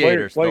had 2 Aviators,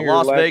 players play the here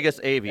Las last- Vegas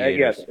Aviators.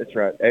 Yes, that's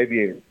right,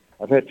 Aviators.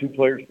 I've had 2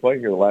 players play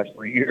here the last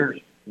 3 years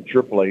in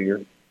AAA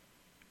here.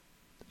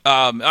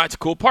 It's a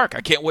cool park.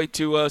 I can't wait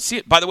to see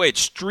it. By the way,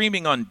 it's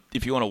streaming on,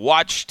 if you want to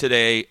watch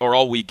today or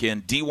all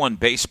weekend, D1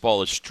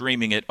 Baseball is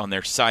streaming it on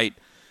their site.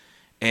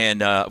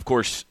 And, of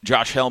course,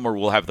 Josh Helmer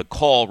will have the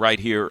call right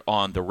here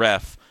on the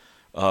ref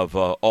of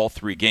all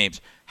 3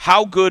 games.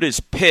 How good is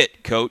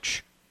Pitt,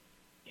 Coach?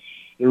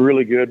 They're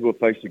really good. We'll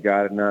face a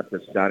guy tonight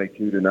that's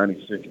 92 to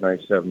 96,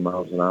 97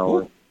 miles an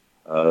hour.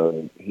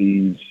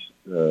 He's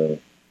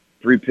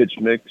 3-pitch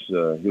mix.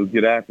 He'll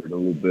get after it a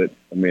little bit.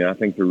 I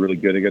think they're really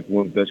good. They got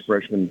one of the best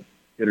freshman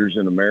hitters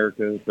in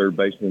America. Third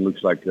baseman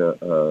looks like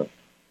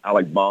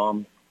Alec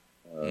Baum.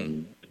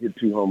 Hit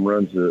 2 home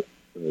runs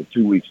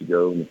 2 weeks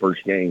ago in the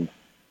first game.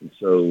 And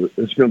so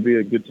it's going to be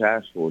a good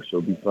task for us. So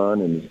it'll be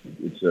fun, and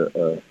it's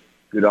a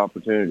good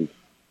opportunity.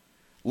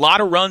 A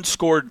lot of runs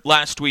scored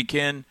last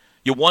weekend.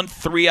 You won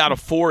 3 out of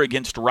 4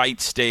 against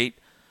Wright State.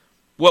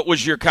 What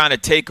was your kind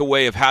of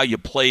takeaway of how you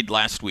played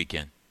last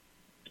weekend?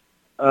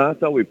 I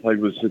thought we played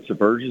with a sense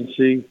of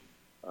urgency.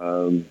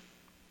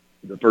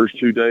 The first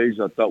 2 days,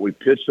 I thought we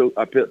pitched.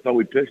 I thought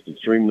we pitched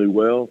extremely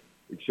well,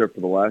 except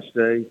for the last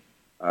day.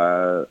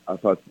 I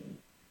thought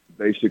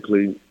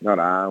basically,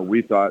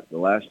 we thought the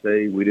last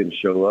day we didn't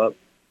show up,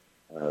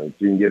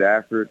 didn't get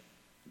after it.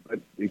 But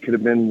it could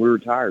have been we were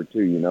tired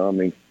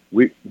too.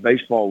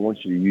 Baseball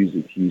wants you to use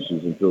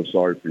excuses and feel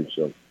sorry for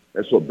yourself.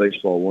 That's what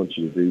baseball wants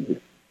you to do.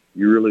 But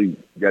you really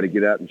got to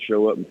get out and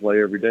show up and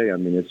play every day.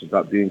 It's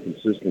about being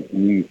consistent.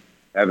 Can you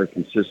have a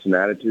consistent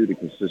attitude, a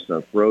consistent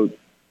approach,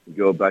 and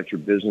go about your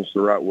business the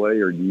right way,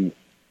 or do you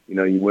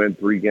win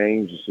 3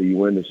 games, so you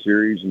win the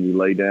series and you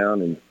lay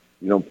down and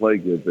you don't play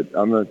good? But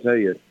I'm going to tell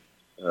you,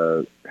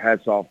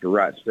 hats off to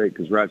Wright State,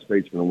 because Wright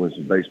State's going to win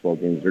some baseball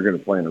games. They're going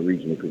to play in a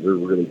regional because they're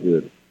really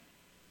good.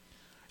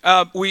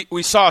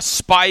 We saw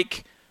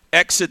Spike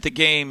exit the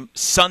game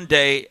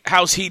Sunday.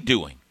 How's he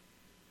doing?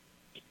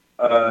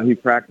 He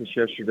practiced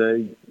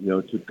yesterday.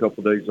 Took a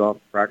couple days off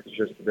to practice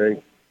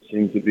yesterday.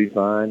 Seemed to be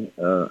fine.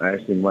 I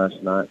asked him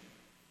last night.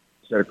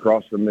 Sat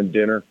across from him at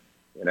dinner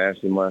and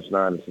asked him last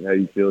night. I said, "How do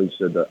you feel?" He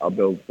said, "I'll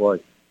be able to play."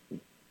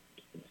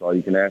 That's all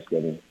you can ask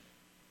of him.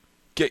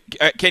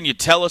 Can you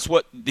tell us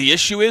what the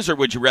issue is, or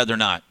would you rather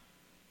not?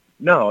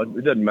 No,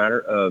 it doesn't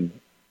matter.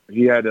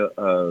 He had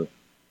a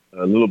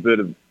little bit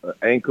of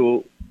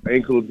ankle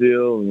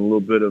deal and a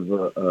little bit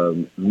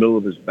of middle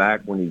of his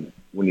back when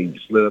he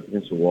slid up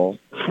against the wall.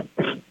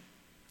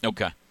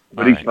 Okay,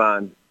 but he's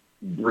fine.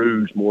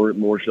 Bruised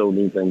more so than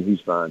anything.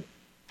 He's fine.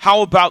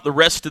 How about the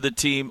rest of the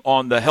team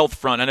on the health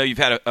front? I know you've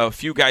had a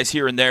few guys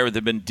here and there that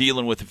have been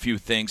dealing with a few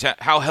things.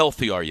 How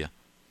healthy are you?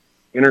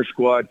 Inner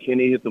squad,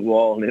 Kenny hit the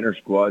wall in inner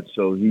squad,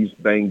 so he's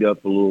banged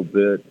up a little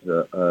bit.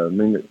 I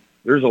mean,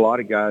 there's a lot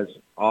of guys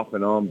off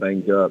and on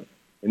banged up,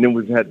 and then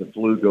we've had the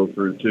flu go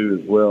through too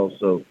as well.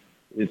 So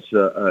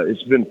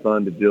it's been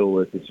fun to deal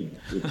with. It's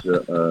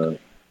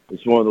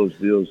one of those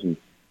deals,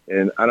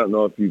 and I don't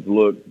know if you've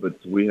looked,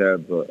 but we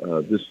have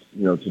this.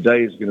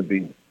 Today is going to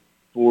be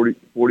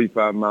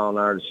 45 mile an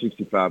hour to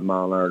 65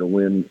 mile an hour to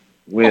wind,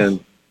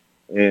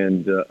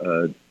 and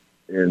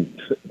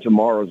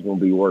tomorrow is going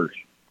to be worse.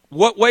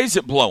 What way is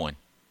it blowing?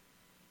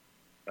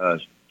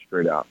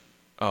 Straight out.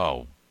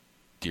 Oh,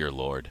 dear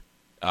Lord.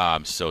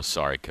 I'm so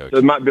sorry, Coach.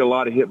 There might be a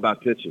lot of hit by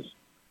pitches.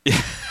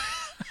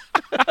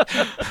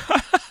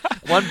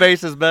 One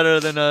base is better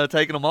than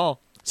taking them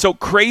all. So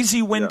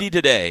crazy windy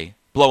today,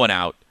 blowing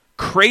out.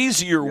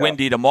 Crazier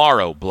windy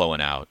tomorrow, blowing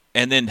out.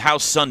 And then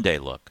how's Sunday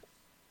look?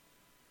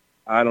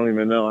 I don't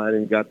even know. I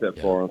didn't got that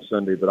far on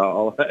Sunday, but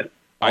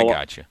I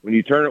got you. When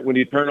you turn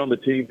on the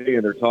TV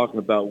and they're talking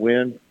about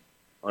wind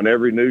on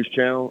every news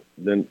channel,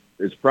 then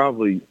it's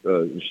probably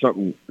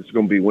something. It's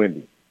going to be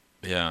windy.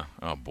 Yeah.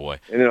 Oh boy.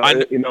 And in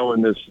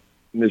this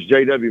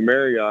JW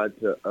Marriott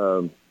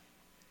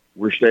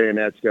we're staying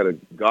at, it's got a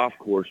golf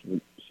course,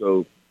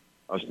 so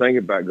I was thinking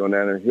about going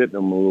down there and hitting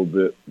them a little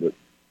bit, but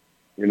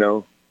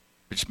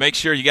just make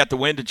sure you got the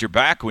wind at your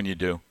back when you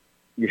do.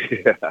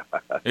 Yeah.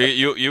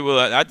 You will.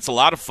 That's a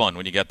lot of fun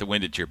when you got the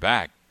wind at your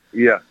back.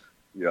 Yeah.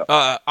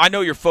 I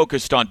know you're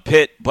focused on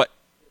Pitt, but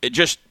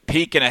just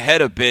peeking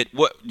ahead a bit,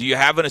 what do you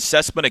have an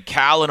assessment of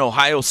Cal and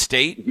Ohio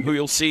State, who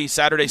you'll see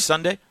Saturday,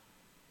 Sunday?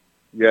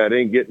 Yeah, it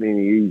ain't getting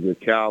any easier.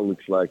 Cal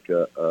looks like,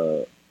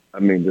 they're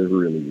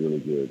really, really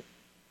good.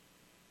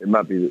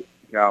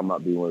 Cal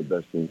might be one of the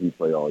best teams we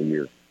play all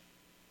year.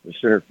 The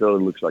center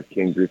fielder looks like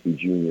Ken Griffey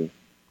Jr.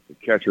 The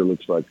catcher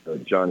looks like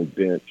Johnny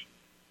Bench.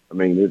 I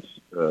mean,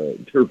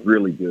 they're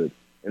really good,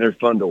 and they're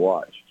fun to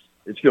watch.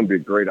 It's going to be a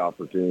great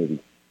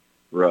opportunity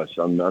for us.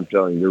 I'm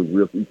telling you, they're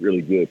really,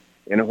 really good.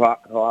 And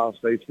Ohio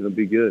State's going to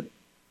be good.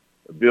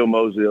 Bill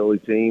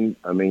Mosielli team,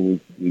 I mean,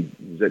 he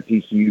was at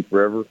TCU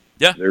forever.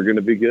 Yeah. They're going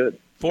to be good.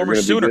 Former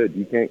Sooner.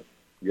 You can't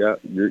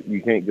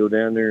go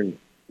down there and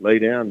lay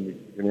down. You're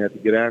going to have to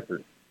get after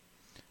it.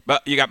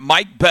 But you got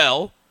Mike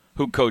Bell,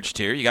 who coached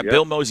here. You got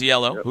Bill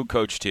Mosiello, who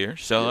coached here.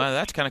 So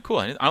that's kind of cool.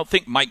 I don't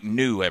think Mike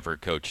New ever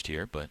coached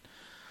here. But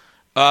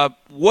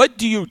what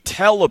do you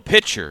tell a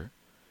pitcher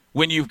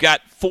when you've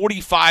got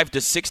 45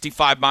 to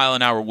 65 mile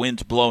an hour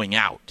winds blowing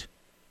out?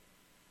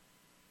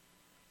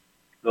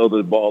 Throw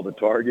the ball to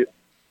target.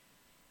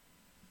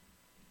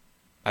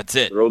 That's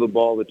it. Throw the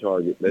ball to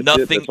target. That's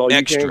Nothing it. That's all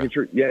extra. You can't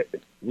control.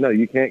 No,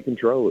 you can't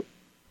control it.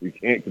 You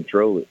can't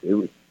control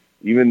it.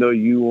 Even though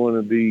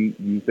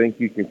you think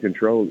you can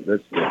control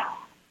it.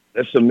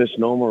 That's a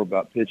misnomer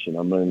about pitching.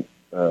 I mean,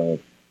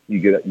 you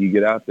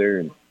get out there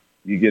and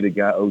you get a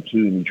guy 0-2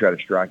 and you try to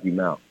strike him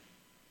out.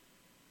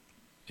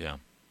 Yeah.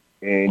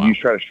 And you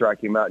try to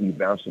strike him out and you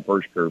bounce the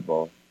first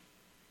curveball.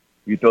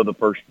 You throw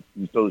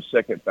the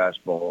second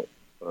fastball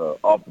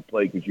off the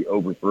plate because you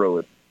overthrow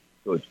it,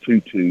 so it's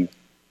 2-2.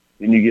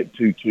 Then you get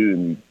 2-2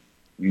 and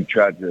you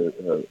try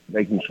to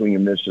make him swing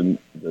and miss, and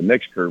the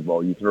next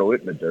curveball you throw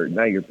it in the dirt.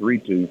 Now you're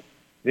 3-2.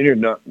 Now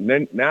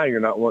you're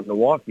not wanting to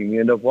walk him. You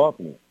end up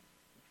walking him.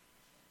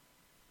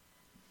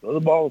 Throw the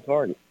ball to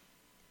target.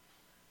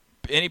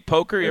 Any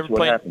poker? You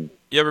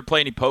ever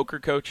play any poker,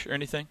 Coach, or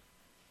anything?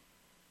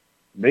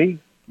 Me?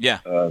 Yeah.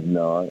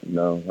 No.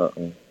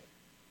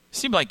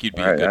 Seemed like you'd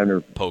be a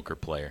good poker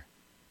player.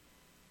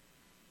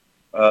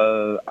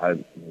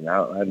 I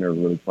never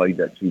really played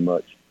that too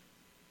much.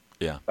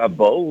 Yeah. I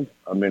bowled.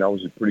 I mean, I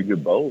was a pretty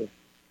good bowler.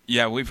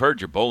 Yeah, we've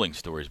heard your bowling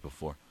stories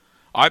before.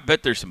 I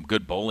bet there's some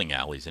good bowling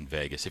alleys in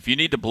Vegas. If you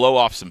need to blow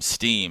off some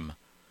steam,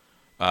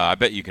 I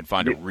bet you can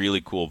find a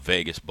really cool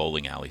Vegas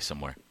bowling alley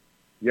somewhere.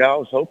 Yeah, I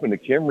was hoping the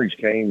Camrys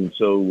came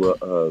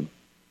so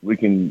we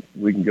can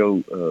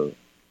go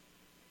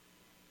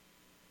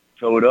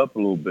show it up a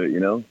little bit,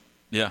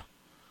 Yeah.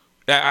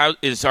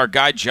 Is our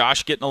guy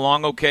Josh getting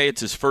along okay?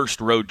 It's his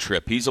first road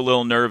trip. He's a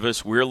little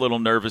nervous. We're a little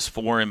nervous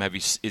for him.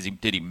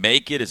 Did he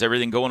make it? Is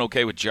everything going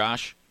okay with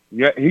Josh?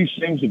 Yeah, he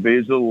seems to be.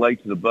 He's a little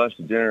late to the bus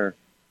to dinner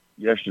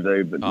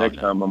yesterday, but next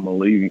time I'm gonna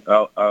leave.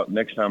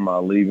 Next time I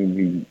leave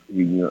him,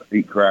 he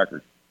eat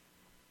crackers.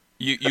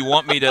 You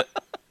want me to?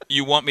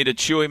 You want me to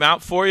chew him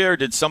out for you, or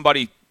did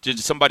somebody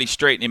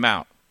straighten him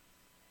out?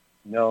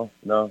 No.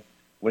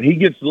 When he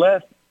gets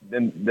left,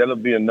 then that'll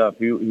be enough.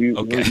 He'll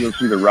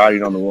see the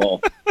writing on the wall.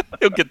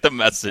 He'll get the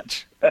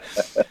message.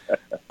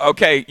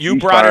 Okay, you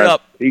brought it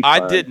up.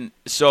 I didn't.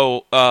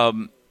 So,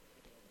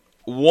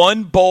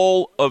 one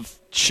bowl of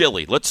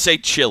chili. Let's say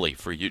chili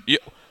for you.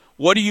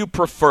 What do you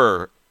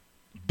prefer?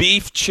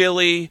 Beef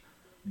chili,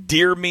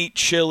 deer meat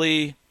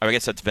chili. I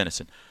guess that's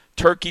venison.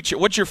 Turkey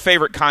chili. What's your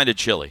favorite kind of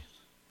chili?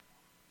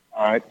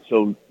 All right,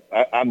 so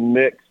I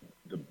mix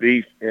the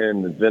beef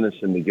and the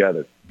venison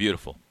together.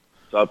 Beautiful.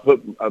 So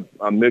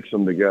I mix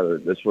them together.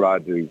 That's what I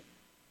do.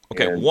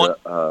 Okay, and,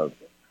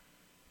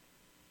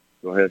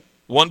 Go ahead.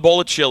 One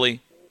bowl of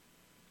chili.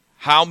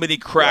 How many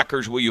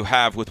crackers will you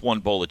have with one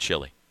bowl of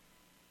chili?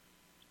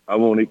 I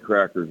won't eat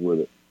crackers with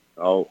it.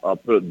 I'll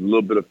put a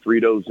little bit of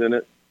Fritos in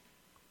it.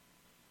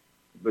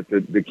 But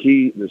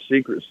the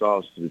secret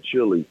sauce to the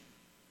chili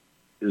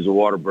is the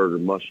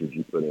Whataburger mustard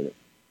you put in it.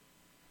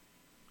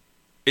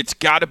 It's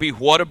got to be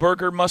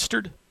Whataburger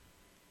mustard?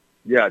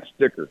 Yeah, it's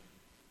thicker.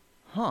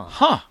 Huh.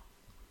 How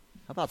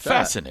about that?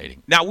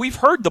 Fascinating. Now, we've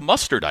heard the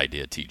mustard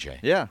idea, TJ.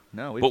 Yeah,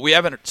 no. But we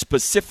haven't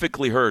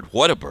specifically heard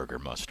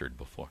Whataburger mustard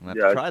before. We'll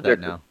have to try that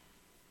thicker. now.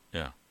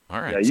 Yeah.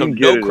 All right. Yeah, So you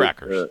can no get it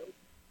crackers.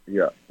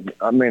 Yeah.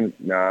 I mean,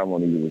 I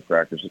won't eat it with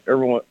crackers.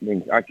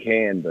 I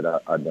can, but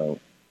I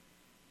don't.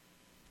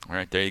 All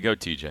right. There you go,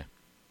 TJ.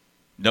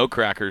 No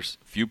crackers,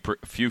 few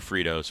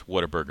Fritos,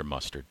 Whataburger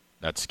mustard.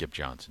 That's Skip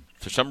Johnson.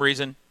 For some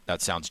reason,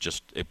 that sounds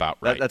just about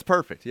right. That's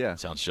perfect, yeah.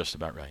 Sounds just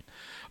about right.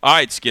 All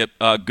right, Skip.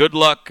 Good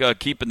luck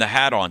keeping the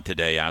hat on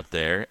today out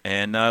there,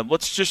 and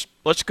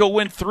let's go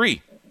win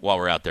 3 while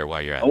we're out there.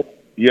 While you're at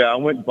it. Yeah, I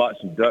went and bought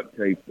some duct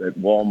tape at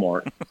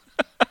Walmart.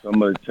 So I'm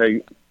gonna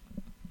tape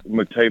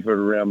it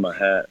around my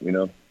hat.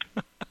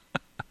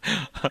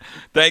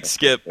 Thanks,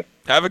 Skip.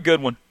 Have a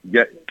good one.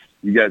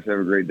 You guys have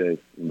a great day.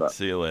 Bye.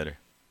 See you later.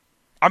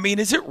 I mean,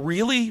 is it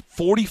really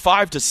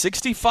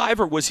 45-65,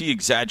 or was he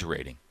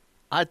exaggerating?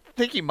 I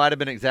think he might have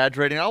been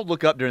exaggerating. I'll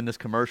look up during this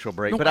commercial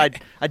break. But I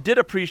did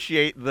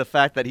appreciate the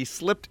fact that he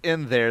slipped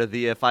in there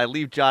if I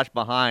leave Josh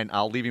behind,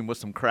 I'll leave him with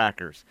some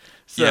crackers.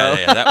 So.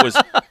 Yeah,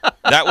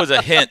 that was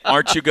a hint.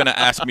 Aren't you going to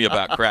ask me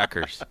about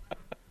crackers?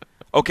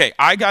 Okay,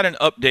 I got an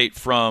update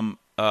from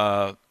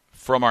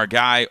our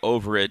guy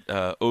over at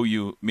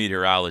OU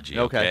Meteorology,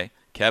 okay?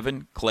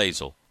 Kevin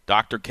Clazel,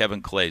 Dr.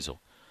 Kevin Clazel.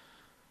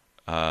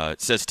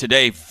 It says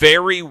today,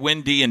 very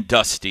windy and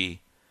dusty,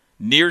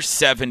 near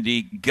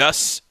 70,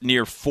 gusts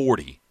near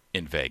 40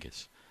 in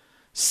Vegas.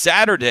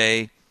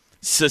 Saturday,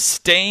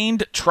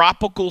 sustained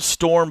tropical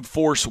storm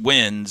force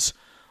winds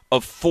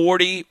of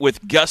 40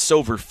 with gusts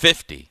over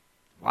 50.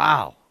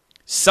 Wow.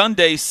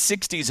 Sunday,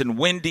 60s and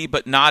windy,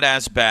 but not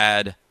as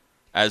bad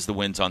as the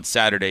winds on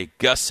Saturday.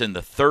 Gusts in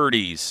the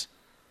 30s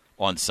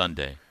on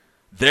Sunday.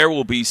 There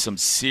will be some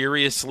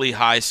seriously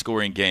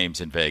high-scoring games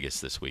in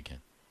Vegas this weekend.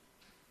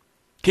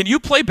 Can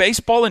you play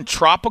baseball in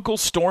tropical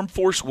storm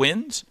force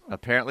winds?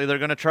 Apparently they're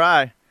going to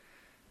try.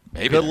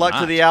 Maybe Good luck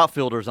not. to the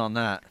outfielders on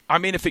that. I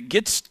mean, if it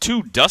gets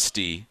too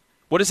dusty,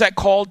 what is that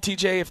called,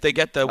 TJ? If they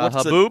get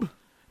haboob?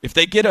 If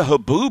they get a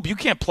haboob, you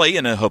can't play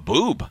in a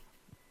haboob,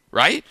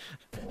 right?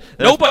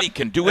 Nobody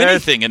can do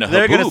anything in a haboob.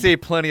 They're going to see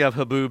plenty of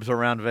haboobs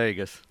around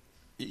Vegas.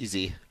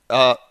 Easy.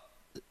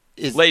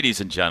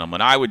 Ladies and gentlemen,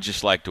 I would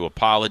just like to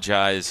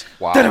apologize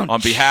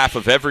on behalf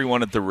of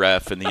everyone at the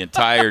Ref and the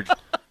entire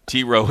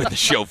T-Row and the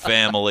Show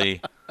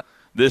family.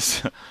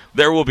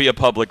 There will be a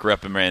public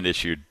reprimand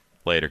issued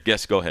later.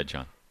 Go ahead,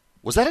 John.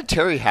 Was that a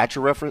Terry Hatcher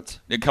reference?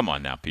 Come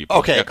on now, people.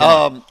 Okay.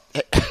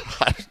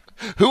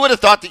 Who would have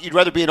thought that you'd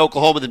rather be in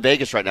Oklahoma than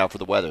Vegas right now for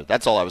the weather?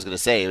 That's all I was going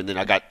to say. And then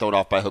I got thrown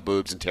off by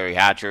Haboobs and Terry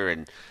Hatcher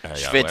and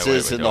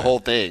Schwitzes and the whole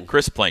thing.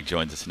 Chris Plank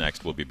joins us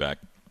next. We'll be back.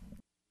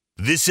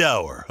 This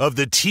hour of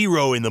the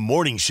T-Row in the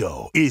Morning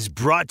Show is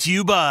brought to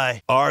you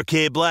by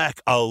RK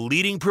Black, a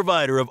leading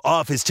provider of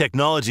office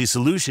technology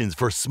solutions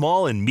for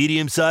small and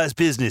medium-sized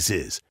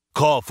businesses.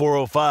 Call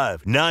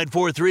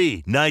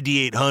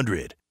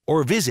 405-943-9800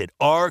 or visit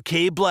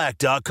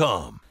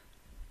rkblack.com.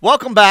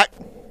 Welcome back.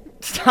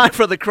 It's time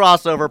for the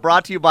crossover,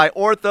 brought to you by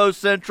Ortho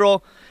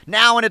Central,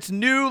 now in its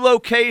new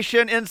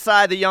location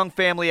inside the Young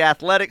Family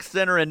Athletic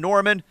Center in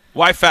Norman.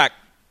 YFAC.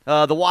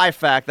 The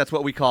YFAC, that's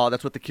what we call it.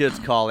 That's what the kids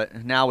call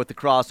it. Now with the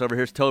crossover,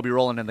 here's Toby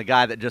Rowland and the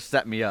guy that just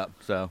set me up.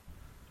 So,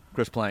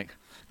 Chris Plank.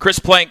 Chris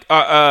Plank,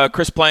 I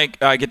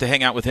get to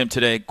hang out with him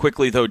today.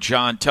 Quickly, though,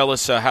 John, tell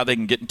us how they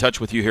can get in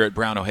touch with you here at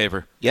Brown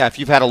O'Haver. Yeah, if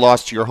you've had a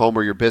loss to your home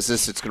or your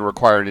business, it's going to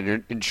require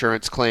an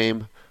insurance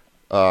claim.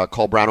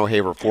 Call Brown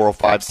O'Haver,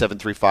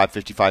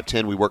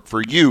 405-735-5510. We work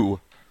for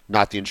you,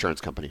 not the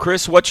insurance company.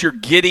 Chris, what's your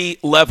giddy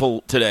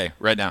level today,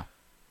 right now?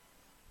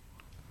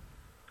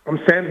 I'm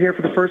standing here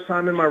for the first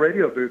time in my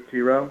radio booth,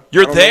 T-Row.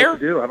 You're there?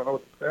 there? I don't know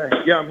what to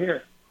say. Yeah, I'm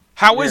here.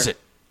 How is it?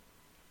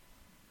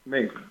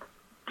 Amazing.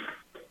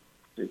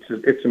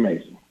 It's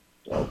amazing.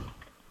 So,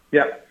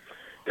 yeah,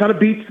 kind of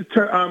beats the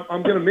turn.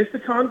 I'm going to miss the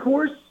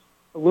concourse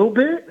a little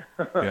bit.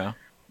 Yeah.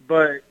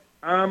 But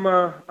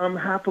I'm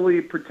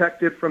happily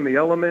protected from the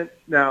elements.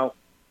 Now,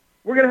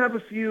 we're going to have a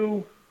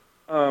few.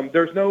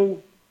 There's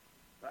no,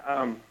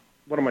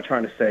 what am I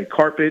trying to say,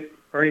 carpet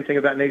or anything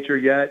of that nature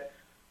yet.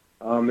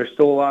 There's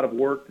still a lot of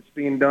work that's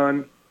being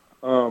done.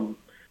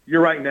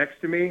 You're right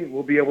next to me.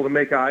 We'll be able to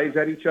make eyes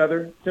at each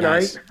other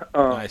tonight.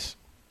 Nice.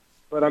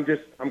 But I'm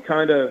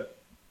kind of,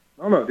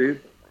 I don't know,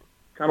 dude.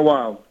 Kind of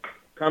wild.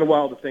 Kind of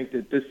wild to think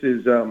that this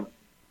is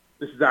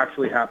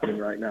actually happening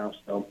right now.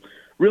 So,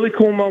 really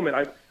cool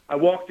moment. I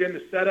walked in.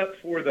 The setup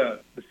for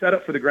the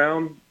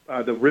ground,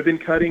 the ribbon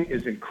cutting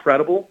is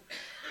incredible.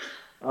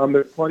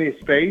 There's plenty of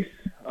space.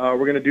 We're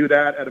going to do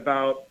that at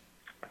about,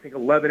 I think,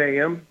 11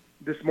 a.m.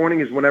 this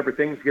morning is whenever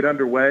things get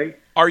underway.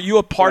 Are you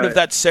a part of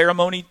that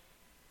ceremony?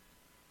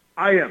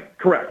 I am,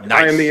 correct.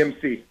 Nice. I am the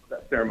MC of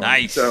that ceremony.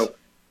 Nice. So,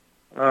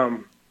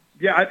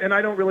 and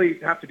I don't really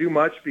have to do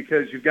much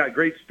because you've got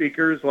great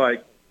speakers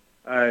like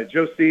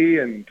Josie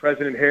and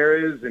President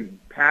Harris and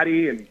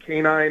Patty and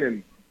Canine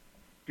and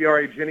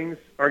DRA Jennings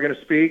are going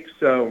to speak.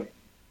 So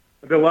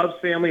the Loves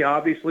family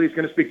obviously is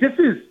going to speak. This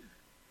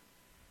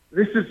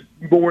is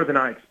more than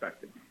I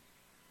expected.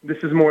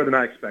 This is more than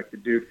I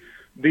expected, dude.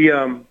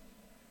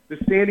 The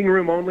standing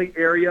room only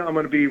area, I'm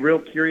going to be real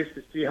curious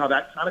to see how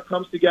that kind of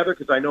comes together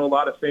because I know a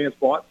lot of fans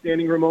bought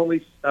standing room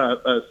only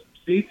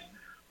seats.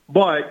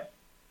 But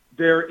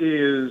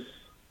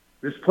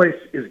this place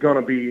is going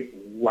to be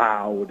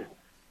loud.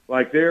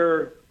 Like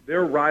they're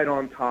right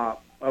on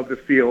top of the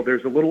field.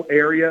 There's a little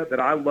area that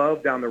I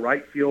love down the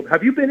right field.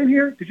 Have you been in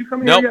here? Did you come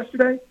in Nope. here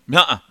yesterday?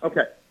 Nuh-uh.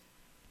 Okay.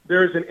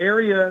 There's an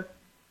area.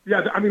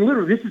 Yeah, I mean,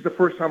 literally, this is the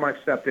first time I've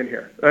stepped in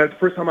here. The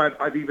first time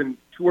I've even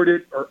toured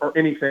it or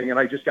anything, and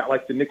I just got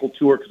like the nickel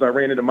tour because I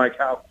ran into Mike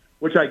Howe,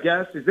 which I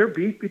guess, is there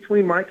beef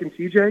between Mike and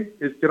TJ?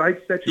 Did I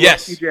set you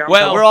Yes. up, TJ?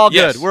 Well, We're all good.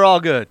 yes. We're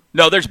all good.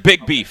 No, there's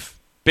big beef.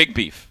 Big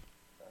beef.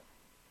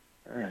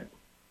 All right.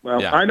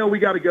 Well, Yeah. I know we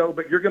got to go,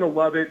 but you're going to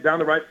love it. Down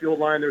the right field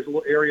line, there's a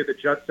little area that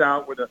juts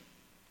out where the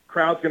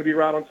crowd's going to be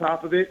right on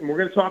top of it, and we're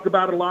going to talk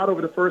about it a lot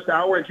over the first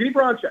hour. And Jimmy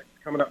Bronchek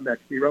is coming up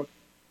next, Hero.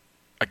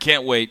 I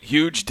can't wait.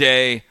 Huge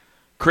day.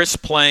 Chris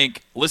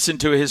Plank, listen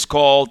to his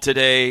call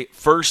today.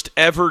 First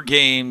ever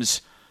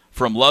games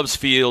from Loves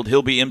Field.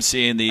 He'll be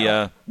emceeing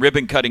the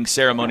ribbon-cutting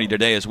ceremony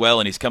today as well,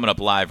 and he's coming up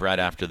live right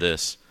after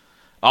this.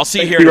 I'll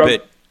see you here in a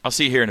bit. I'll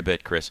see you here in a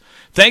bit, Chris.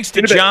 Thanks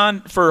to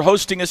John for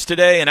hosting us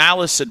today and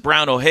Alice at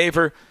Brown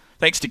O'Haver.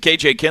 Thanks to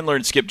KJ Kindler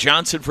and Skip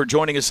Johnson for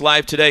joining us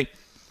live today.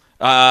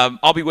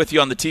 I'll be with you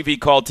on the TV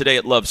call today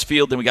at Loves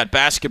Field, and we got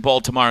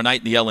basketball tomorrow night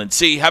in the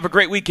LNC. Have a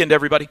great weekend,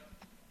 everybody.